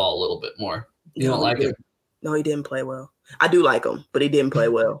on the ball a little bit more. You don't like him? No, he didn't play well. I do like him, but he didn't play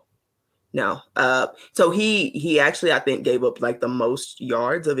well. No. So he actually, I think, gave up like the most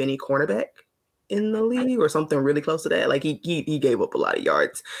yards of any cornerback in the league or something really close to that. Like he gave up a lot of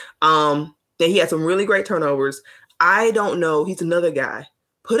yards. And he had some really great turnovers. I don't know. He's another guy.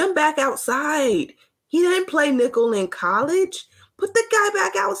 Put him back outside. He didn't play nickel in college. Put the guy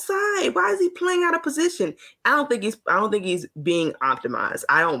back outside. Why is he playing out of position? I don't think he's being optimized.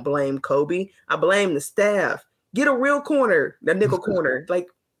 I don't blame Kobe. I blame the staff. Get a real corner, the nickel corner. Like,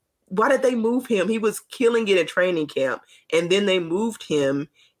 why did they move him? He was killing it in training camp, and then they moved him.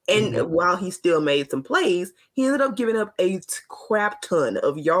 And while he still made some plays, he ended up giving up a crap ton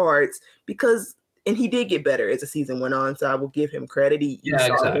of yards and he did get better as the season went on. So I will give him credit. You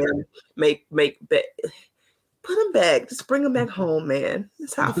saw him put him back. Just bring him back home, man.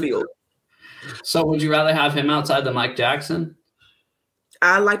 That's how I feel. So would you rather have him outside than Mike Jackson?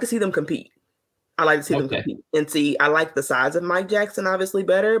 I like to see them compete. And see, I like the size of Mike Jackson obviously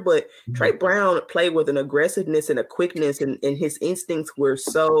better, but Trey Brown played with an aggressiveness and a quickness, and his instincts were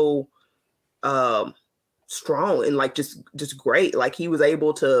so strong and like just great. Like he was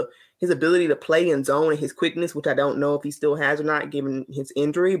able to, his ability to play in zone and his quickness, which I don't know if he still has or not given his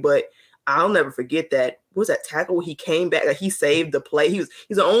injury, but I'll never forget that. What was that tackle? He came back, like he saved the play. He's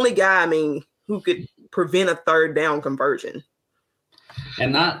the only guy, I mean, who could prevent a third down conversion.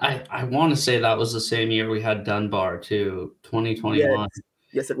 And that I want to say that was the same year we had Dunbar too, 2021.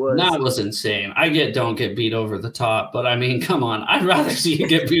 Yes, it was. That was insane. Don't get beat over the top, but I mean, come on. I'd rather see you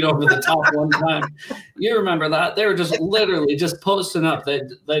get beat over the top one time. You remember that? They were just literally just posting up.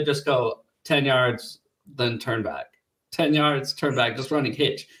 They just go 10 yards, then turn back. 10 yards, turn back, just running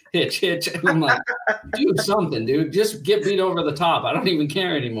hitch. And I'm like, do something, dude. Just get beat over the top. I don't even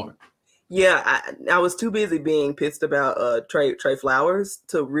care anymore. Yeah, I was too busy being pissed about Trey Flowers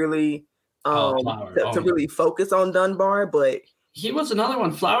to really really focus on Dunbar, but he was another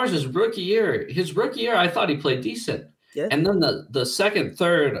one. Flowers' his rookie year, I thought he played decent. Yeah. And then the second,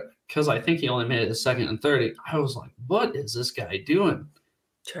 third, because I think he only made it the second and third, I was like, what is this guy doing?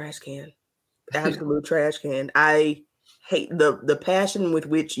 Trash can. Absolute trash can. I hate the passion with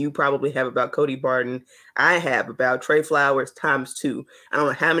which you probably have about Cody Barton. I have about Trey Flowers times 2. I don't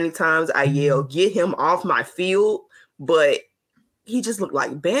know how many times I yell, get him off my field, but he just looked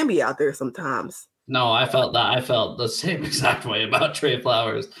like Bambi out there sometimes. No, I felt the same exact way about Trey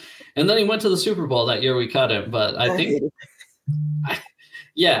Flowers. And then he went to the Super Bowl that year we cut him, but I think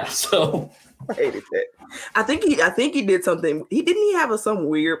so I hated it. I think he did something. He have some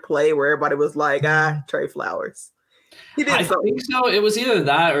weird play where everybody was like, Trey Flowers. He did something. I think so. It was either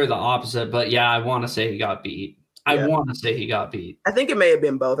that or the opposite, but yeah, I want to say he got beat. I think it may have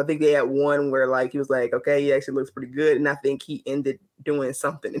been both. I think they had one where like he was like, okay, he actually looks pretty good, and I think he ended doing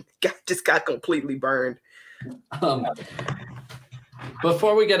something and just got completely burned.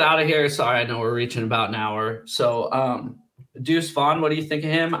 Before we get out of here, sorry, I know we're reaching about an hour. So, Deuce Vaughn, what do you think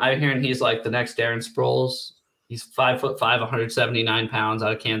of him? I'm hearing he's like the next Darren Sproles. He's 5'5", 179 pounds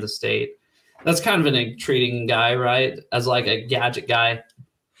out of Kansas State. That's kind of an intriguing guy, right? As like a gadget guy.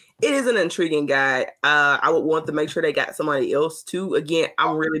 It is an intriguing guy. I would want to make sure they got somebody else too. Again,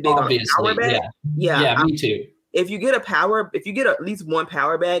 I'm really big on power back. Yeah, me too. If you get at least one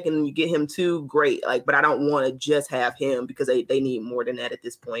power back and you get him 2, great. Like, but I don't want to just have him because they need more than that at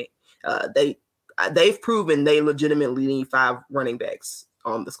this point. They've proven they legitimately need 5 running backs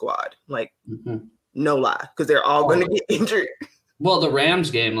on the squad. Like, no lie, because they're all going to get injured. Well, the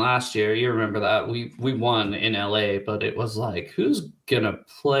Rams game last year, you remember that we won in LA, but it was like, who's gonna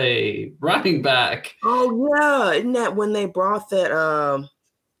play running back? Oh yeah, isn't that when they brought that?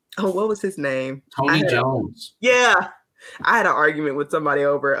 What was his name? Tony Jones. Yeah, I had an argument with somebody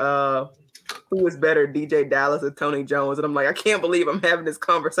over who was better, DJ Dallas or Tony Jones, and I'm like, I can't believe I'm having this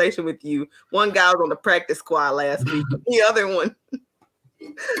conversation with you. One guy was on the practice squad last week, the other one.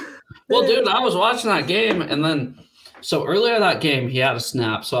 Well, dude, I was watching that game, and then. So earlier that game, he had a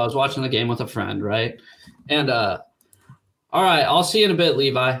snap. So I was watching the game with a friend, right? And all right, I'll see you in a bit,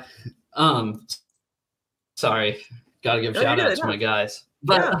 Levi. Sorry, got to give shout out to my guys.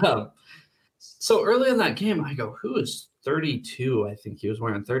 But so early in that game, I go, who is 32? I think he was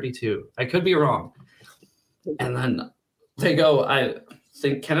wearing 32. I could be wrong. And then they go, I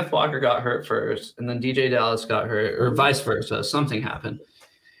think Kenneth Walker got hurt first, and then DJ Dallas got hurt, or vice versa. Something happened.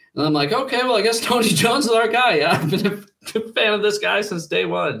 And I'm like, okay, well, I guess Tony Jones is our guy. Yeah, I've been a fan of this guy since day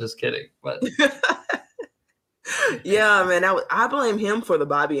one. Just kidding. But yeah, man, I blame him for the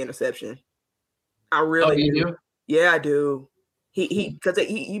Bobby interception. I really do. Do. Yeah, I do. He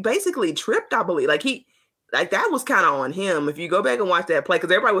basically tripped, I believe. Like that was kind of on him. If you go back and watch that play,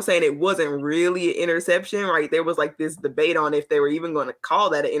 because everybody was saying it wasn't really an interception, right? There was like this debate on if they were even going to call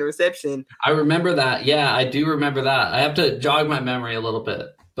that an interception. I remember that. Yeah, I do remember that. I have to jog my memory a little bit.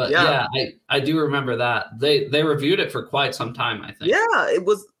 But yeah, I do remember that. They reviewed it for quite some time, I think. Yeah, it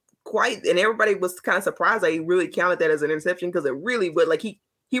was quite, and everybody was kind of surprised that he really counted that as an interception because it really would, like he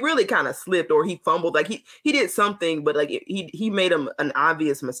really kind of slipped or he fumbled. Like he did something, but like he made an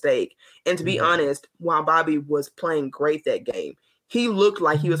obvious mistake. And to be honest, while Bobby was playing great that game, he looked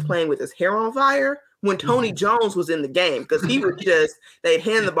like he was playing with his hair on fire when Tony Jones was in the game because he would they'd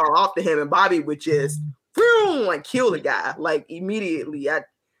hand the ball off to him and Bobby would just like kill the guy like immediately.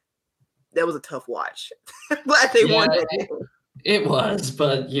 That was a tough watch. Glad they won that game. It was,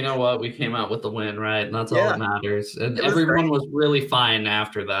 but you know what? We came out with the win, right? And that's all that matters. And everyone was really fine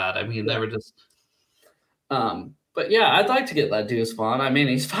after that. I mean, they were just but yeah, I'd like to get that Deuce Vaughn. I mean,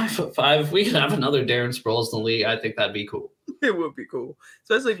 he's 5'5". If we could have another Darren Sproles in the league, I think that'd be cool. It would be cool.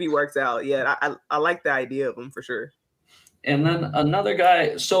 Especially if he works out. Yeah, I like the idea of him for sure. And then another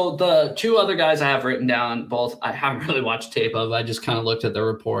guy. So the 2 other guys I have written down, both I haven't really watched tape of. I just kind of looked at the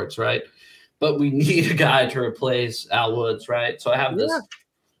reports, right? but we need a guy to replace Al Woods, right? So I have this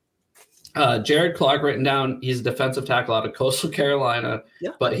Jared Clark written down. He's a defensive tackle out of Coastal Carolina,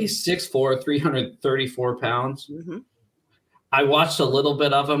 but he's 6'4", 334 pounds. Mm-hmm. I watched a little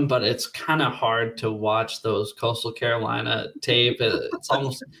bit of him, but it's kind of hard to watch those Coastal Carolina tape.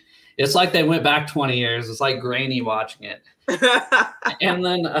 It's like they went back 20 years. It's like grainy watching it. And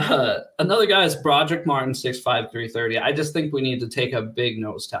then another guy is Broderick Martin, 6'5", 330. I just think we need to take a big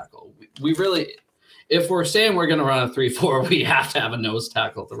nose tackle. We really, if we're saying we're going to run a 3-4, we have to have a nose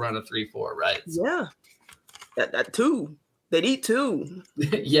tackle to run a 3-4, right? Yeah. That two. They need two.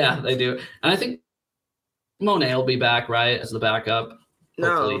 Yeah, they do. And I think Monet will be back, right, as the backup.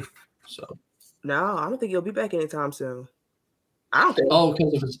 No. So. No, I don't think he'll be back anytime soon. I don't think. Oh,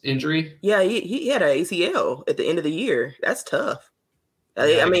 because of his injury? Yeah, he had an ACL at the end of the year. That's tough.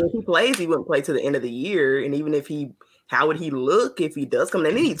 I mean, if he plays, he wouldn't play to the end of the year. And even if how would he look if he does come?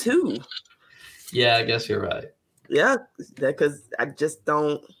 They need two. Yeah, I guess you're right. Yeah, because I just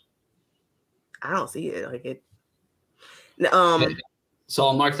don't. I don't see it like it. So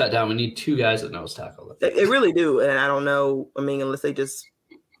I'll mark that down. We need two guys at nose tackle. They really do, and I don't know. I mean, unless they just.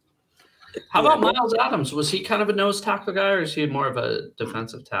 How about Miles Adams? Was he kind of a nose tackle guy, or is he more of a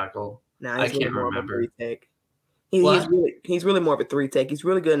defensive tackle? No, I can't remember. He's really more of a 3-tech. He's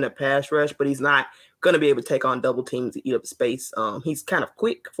really good in the pass rush, but he's not going to be able to take on double teams to eat up space. He's kind of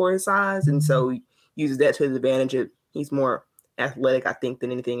quick for his size, and so he uses that to his advantage. He's more athletic, I think,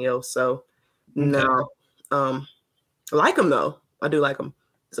 than anything else. So, no. I like him though. I do like him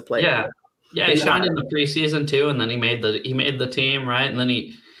as a player. Yeah. He shined in the preseason too, and then he made the team, right? And then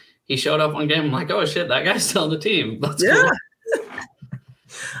he showed up one game. I'm like, oh shit, that guy's still on the team. That's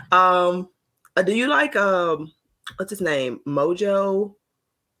cool. Do you like what's his name? Mojo?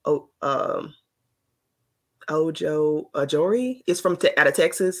 Ojo Ajori is from out of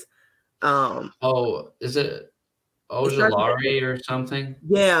Texas. Is it Ojolari or something?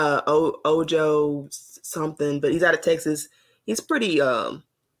 Yeah, Ojo something, but he's out of Texas. He's pretty not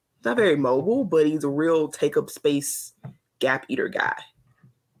very mobile, but he's a real take up space gap eater guy.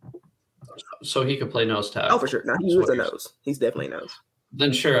 So he could play nose tackle. Oh, for sure. No, he was a nose. He's definitely a nose.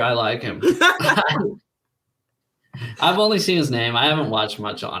 Then sure, I like him. I've only seen his name. I haven't watched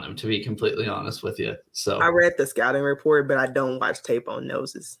much on him, to be completely honest with you. So I read the scouting report, but I don't watch tape on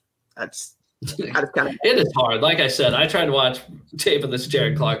noses. I just kind of. It is hard. Like I said, I tried to watch tape of this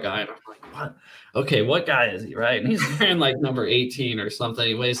Jared Clark guy, and I'm like, what? Okay, what guy is he, right? And he's wearing like number 18 or something.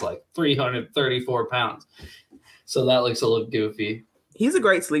 He weighs like 334 pounds. So that looks a little goofy. He's a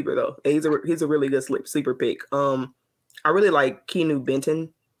great sleeper, though. He's a really good sleeper pick. I really like Keanu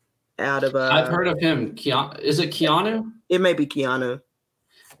Benton out of. I've heard of him. Is it Keanu? It may be Keanu.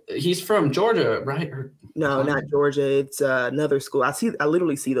 He's from Georgia, right? No, not Georgia. It's another school. I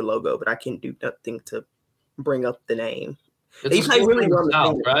literally see the logo, but I can't do nothing to bring up the name. He plays really well,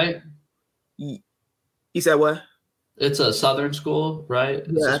 South, right? You said what? It's a Southern school, right?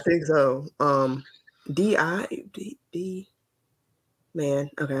 Yeah, I think so. D. Man,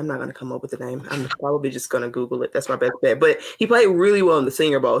 okay, I'm not going to come up with the name. I'm probably just going to Google it. That's my best bet. But he played really well in the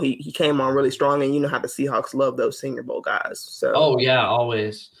Senior Bowl. He came on really strong, and you know how the Seahawks love those Senior Bowl guys. So. Oh, yeah,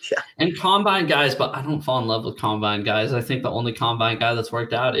 always. Yeah. And Combine guys, but I don't fall in love with Combine guys. I think the only Combine guy that's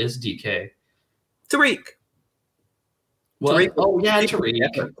worked out is DK. Tariq. What? Tariq. Oh, yeah, Tariq.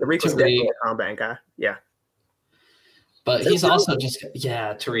 Tariq was definitely a Combine guy. Yeah. But he's also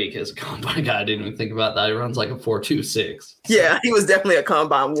Tariq is a Combine guy. I didn't even think about that. He runs like a 4.26. So. Yeah, he was definitely a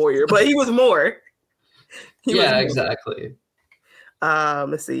Combine warrior, but he was more. Exactly.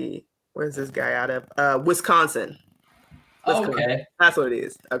 Let's see. Where's this guy out of? Wisconsin. Okay. That's what it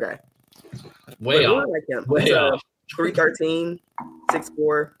is. Okay. Way off. Like him. Way off. 313,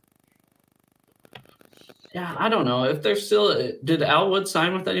 6'4". Yeah, I don't know. If they're still – did Al Wood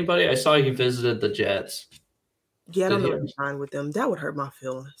sign with anybody? I saw he visited the Jets. Yeah, I don't know if he signed with them. That would hurt my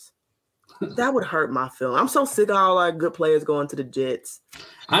feelings. I'm so sick of all our good players going to the Jets.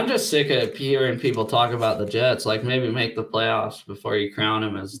 I'm just sick of hearing people talk about the Jets. Like, maybe make the playoffs before you crown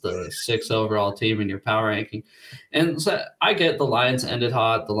them as the 6th overall team in your power ranking. And so I get the Lions ended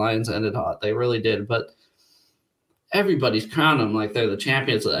hot. They really did. But everybody's crowning them like they're the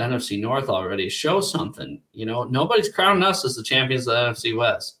champions of the NFC North already. Show something. You know, nobody's crowning us as the champions of the NFC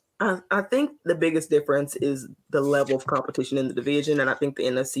West. I think the biggest difference is the level of competition in the division. And I think the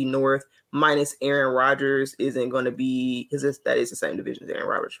NFC North minus Aaron Rodgers isn't going to be, because that is the same division as Aaron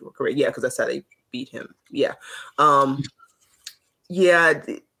Rodgers. Correct. Yeah, because that's how they beat him. Yeah. Yeah,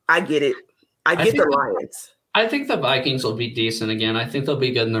 I get it. I get the Lions. I think the Vikings will be decent again. I think they'll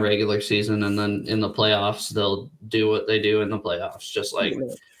be good in the regular season. And then in the playoffs, they'll do what they do in the playoffs. Just like,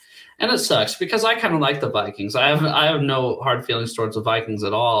 And it sucks because I kind of like the Vikings. I have no hard feelings towards the Vikings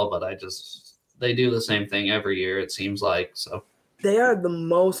at all, but they do the same thing every year, it seems like. So they are the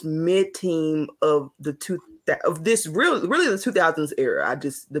most mid team of the really the 2000s era.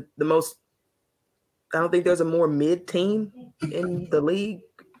 The most. I don't think there's a more mid team in the league.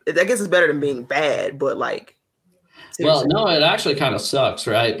 I guess it's better than being bad, but like. Seriously. Well, no, it actually kind of sucks,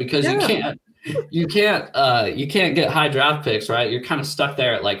 right? Because you can't get high draft picks, right? You're kind of stuck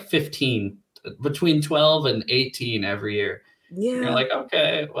there at like 15, between 12 and 18 every year. Yeah. You're like,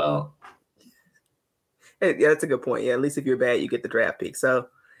 okay, well. Yeah, that's a good point. Yeah, at least if you're bad, you get the draft pick. So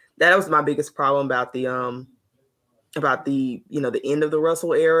that was my biggest problem about the the end of the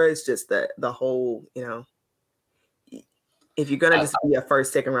Russell era. It's just the whole, if you're gonna just be a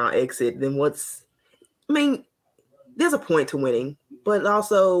first, second round exit, then there's a point to winning, but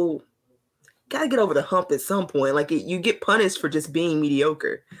also gotta get over the hump at some point. Like you get punished for just being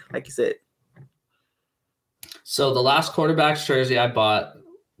mediocre, like you said. So the last quarterback's jersey I bought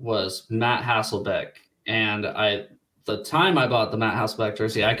was Matt Hasselbeck. And the time I bought the Matt Hasselbeck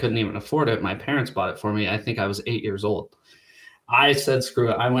jersey, I couldn't even afford it. My parents bought it for me. I think I was 8 years old. I said, screw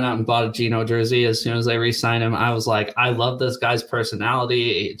it. I went out and bought a Geno jersey as soon as they re-signed him. I was like, I love this guy's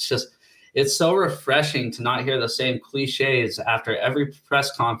personality. It's so refreshing to not hear the same cliches after every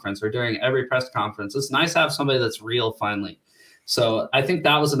press conference or during every press conference. It's nice to have somebody that's real finally. So I think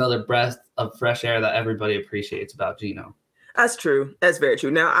that was another breath of fresh air that everybody appreciates about Geno. That's true. That's very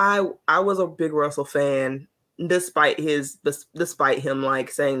true. Now, I was a big Russell fan, despite him like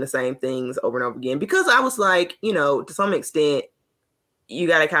saying the same things over and over again, because I was like, to some extent, you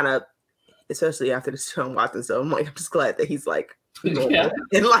got to kind of, especially after the Sean Watson stuff, I'm just glad that he's like, yeah.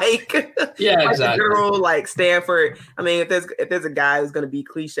 And exactly. General, like Stanford. If there's a guy who's going to be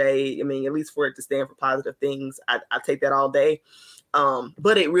cliche, at least for it to stand for positive things, I take that all day.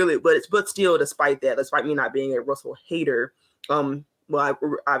 But still, despite me not being a Russell hater, I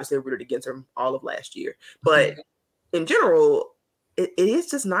obviously rooted against him all of last year. But in general, it is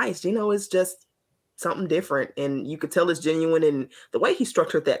just nice. It's just something different, and you could tell it's genuine. And the way he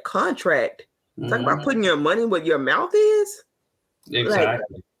structured that contract, talk about putting your money where your mouth is.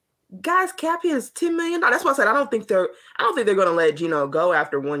 Exactly. Guys, cap hit is $10 million. That's why I said I don't think they're going to let Geno go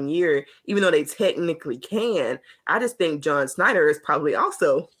after 1 year, even though they technically can. I just think John Snyder is probably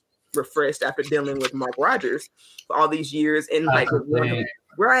also refreshed after dealing with Mark Rodgers for all these years. And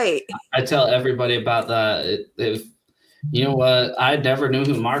right. I tell everybody about that. If you know what, I never knew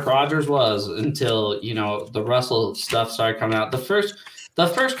who Mark Rodgers was until the Russell stuff started coming out. The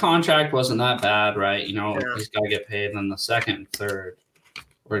first contract wasn't that bad, right? He's got to get paid. And then the second and third,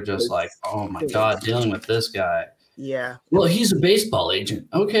 we're just like, oh my God, dealing with this guy. Yeah. Well, he's a baseball agent.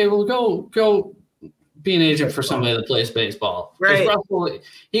 Okay, well, go be an agent for somebody that plays baseball. Right. Russell,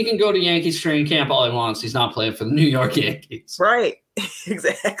 he can go to Yankees training camp all he wants. He's not playing for the New York Yankees. Right.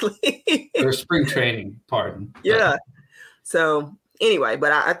 Exactly. Or spring training, pardon. Yeah. So anyway,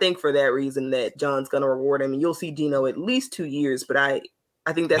 but I think for that reason that John's going to reward him, and you'll see Geno at least 2 years, but I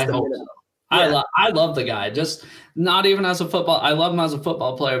think that's the minimum. Yeah. I love the guy. Just not even as a football. I love him as a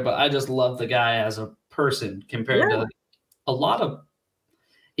football player, but I just love the guy as a person compared to a lot of.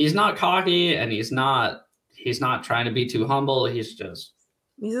 He's not cocky, and he's not trying to be too humble. He's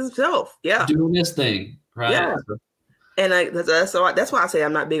himself. Yeah, doing his thing. Right. Yeah. And that's why I say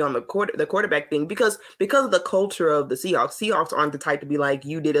I'm not big on the quarterback thing because of the culture of the Seahawks. Seahawks aren't the type to be like,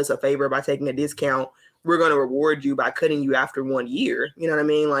 you did us a favor by taking a discount. We're going to reward you by cutting you after 1 year. You know what I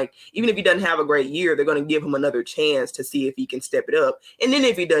mean? Like, even if he doesn't have a great year, they're going to give him another chance to see if he can step it up. And then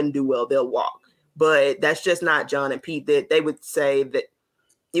if he doesn't do well, they'll walk. But that's just not John and Pete. That they would say that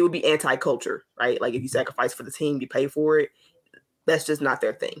it would be anti-culture, right? Like, if you sacrifice for the team, you pay for it. That's just not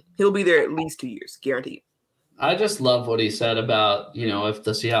their thing. He'll be there at least 2 years, guaranteed. I just love what he said about, if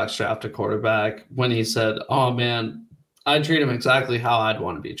the Seahawks draft a quarterback, when he said, oh, man, I'd treat him exactly how I'd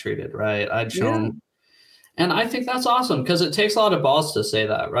want to be treated, right? I'd show him. And I think that's awesome because it takes a lot of balls to say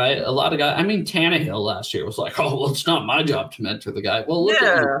that, right? A lot of guys, Tannehill last year was like, oh, well, it's not my job to mentor the guy. Well, look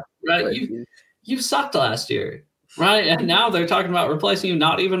at you, right? You sucked last year, right? And now they're talking about replacing you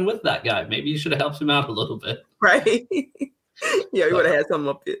not even with that guy. Maybe you should have helped him out a little bit. Right. Yeah, we would have had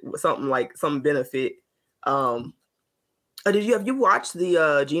some benefit. Have you watched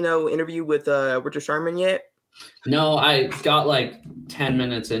the Geno interview with Richard Sherman yet? No, I got like 10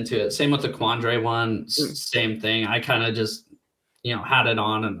 minutes into it. Same with the Quandre one, same thing. I kind of just, had it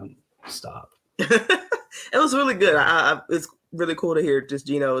on and then stopped. It was really good. It's really cool to hear just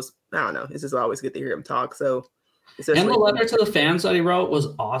Geno's, I don't know, it's just always good to hear him talk. So, and the letter to the fans that he wrote was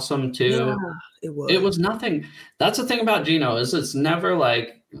awesome too. Yeah, it was. It was nothing. That's the thing about Geno is it's never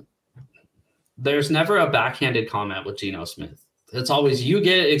like there's never a backhanded comment with Geno Smith. It's always you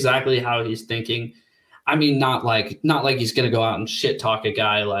get exactly how he's thinking. I mean, not like he's going to go out and shit talk a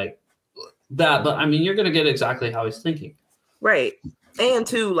guy like that, but I mean, you're going to get exactly how he's thinking. Right. And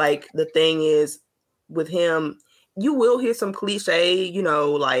too, like the thing is with him, you will hear some cliche, you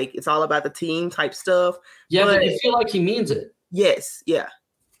know, like it's all about the team type stuff. Yeah, but you feel like he means it. Yes. Yeah.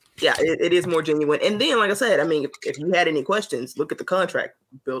 Yeah, it is more genuine. And then, like I said, I mean, if you had any questions, look at the contract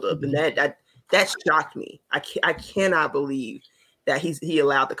build up, and that shocked me. I cannot believe that he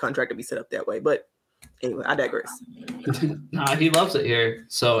allowed the contract to be set up that way. But anyway, I digress. Nah, he loves it here.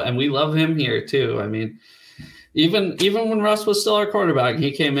 So, and we love him here too. I mean, even when Russ was still our quarterback,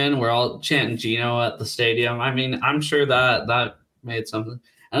 he came in. We're all chanting Geno at the stadium. I mean, I'm sure that made something.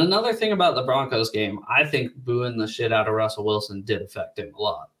 And another thing about the Broncos game, I think booing the shit out of Russell Wilson did affect him a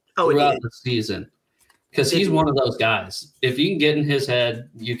lot throughout the season, because he's one of those guys. If you can get in his head,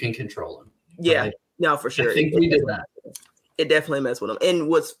 you can control him. Yeah, right? No, for sure. I think we did that. It definitely messed with him. And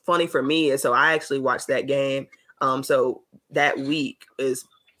what's funny for me is, so I actually watched that game. So that week is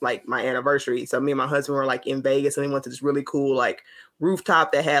like my anniversary. So me and my husband were like in Vegas, and we went to this really cool like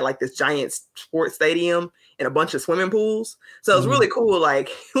rooftop that had like this giant sports stadium and a bunch of swimming pools. So it's really cool, like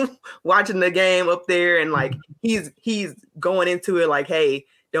watching the game up there, and like he's going into it like, hey,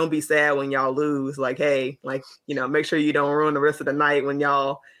 don't be sad when y'all lose. Like, hey, like, you know, make sure you don't ruin the rest of the night when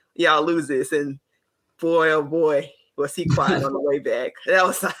y'all lose this. And boy, oh boy, was he quiet on the way back. That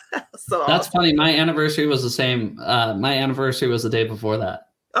was so That's awesome. funny. My anniversary was the same. My anniversary was the day before that.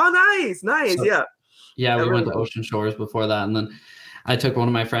 Oh, nice. So, yeah. Yeah, we went to Ocean Shores before that, and then I took one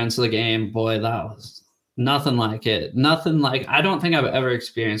of my friends to the game. Boy, that was nothing like it. Nothing like, I don't think I've ever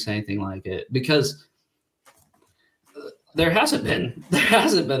experienced anything like it, because there hasn't been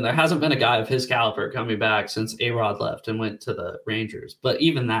a guy of his caliber coming back since A-Rod left and went to the Rangers. But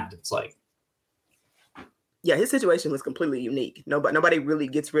even that, it's like, yeah, his situation was completely unique. Nobody really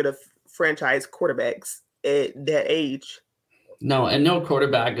gets rid of franchise quarterbacks at that age. No, and no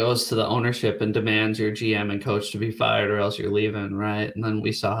quarterback goes to the ownership and demands your GM and coach to be fired, or else you're leaving, right? And then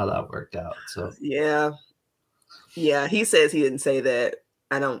we saw how that worked out. So yeah, he says he didn't say that.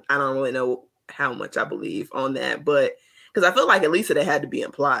 I don't really know how much I believe on that, but because I feel like at least it had to be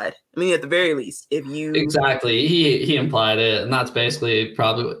implied. I mean, at the very least, if you exactly, he implied it, and that's basically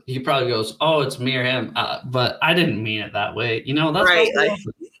he probably goes, "Oh, it's me or him," but I didn't mean it that way. You know, that's right. Like,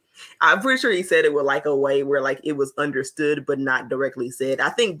 I'm pretty sure he said it with like a way where like it was understood but not directly said. I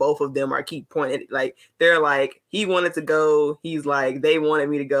think both of them are keep pointing, like they're like, he wanted to go, he's like, they wanted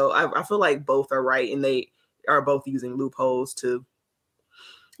me to go. I feel like both are right, and they are both using loopholes to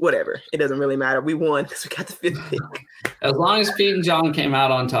whatever. It doesn't really matter. We won because we got the 5th pick. As long as Pete and John came out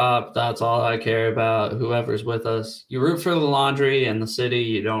on top, that's all I care about. Whoever's with us, you root for the laundry and the city.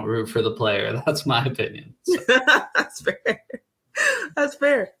 You don't root for the player. That's my opinion. That's fair. That's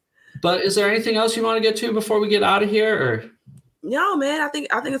fair. But is there anything else you want to get to before we get out of here? Or no, man. I think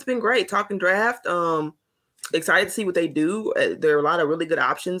it's been great talking draft. Excited to see what they do. There are a lot of really good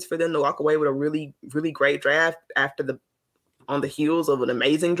options for them to walk away with a really, really great draft on the heels of an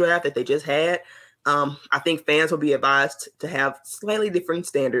amazing draft that they just had. I think fans will be advised to have slightly different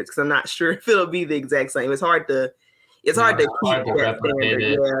standards, because I'm not sure if it'll be the exact same. It's hard to keep that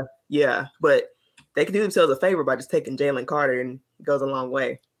standard. Yeah. But they can do themselves a favor by just taking Jalen Carter, and it goes a long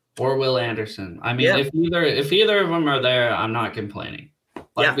way. Or Will Anderson. I mean, if either of them are there, I'm not complaining.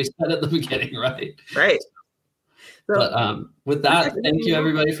 Like we said at the beginning, right? Right. So, but with that, thank you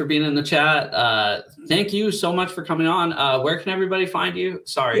everybody for being in the chat. Thank you so much for coming on. Where can everybody find you?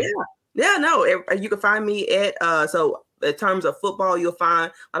 Sorry. Yeah, no, you can find me at so in terms of football, you'll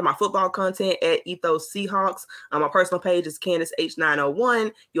find a lot of my football content at Ethos Seahawks. My personal page is Candace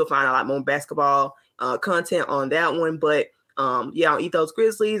H901. You'll find a lot more basketball content on that one. But on Ethos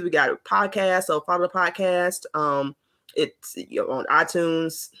Grizzlies, we got a podcast, so follow the podcast. It's on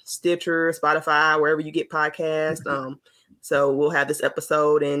iTunes, Stitcher, Spotify, wherever you get podcasts. So we'll have this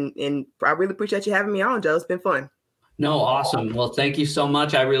episode, and I really appreciate you having me on, Joe. It's been fun. No, awesome. Well, thank you so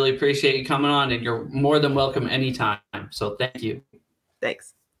much. I really appreciate you coming on, and you're more than welcome anytime. So thank you.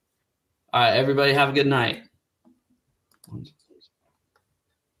 Thanks. All right, everybody have a good night.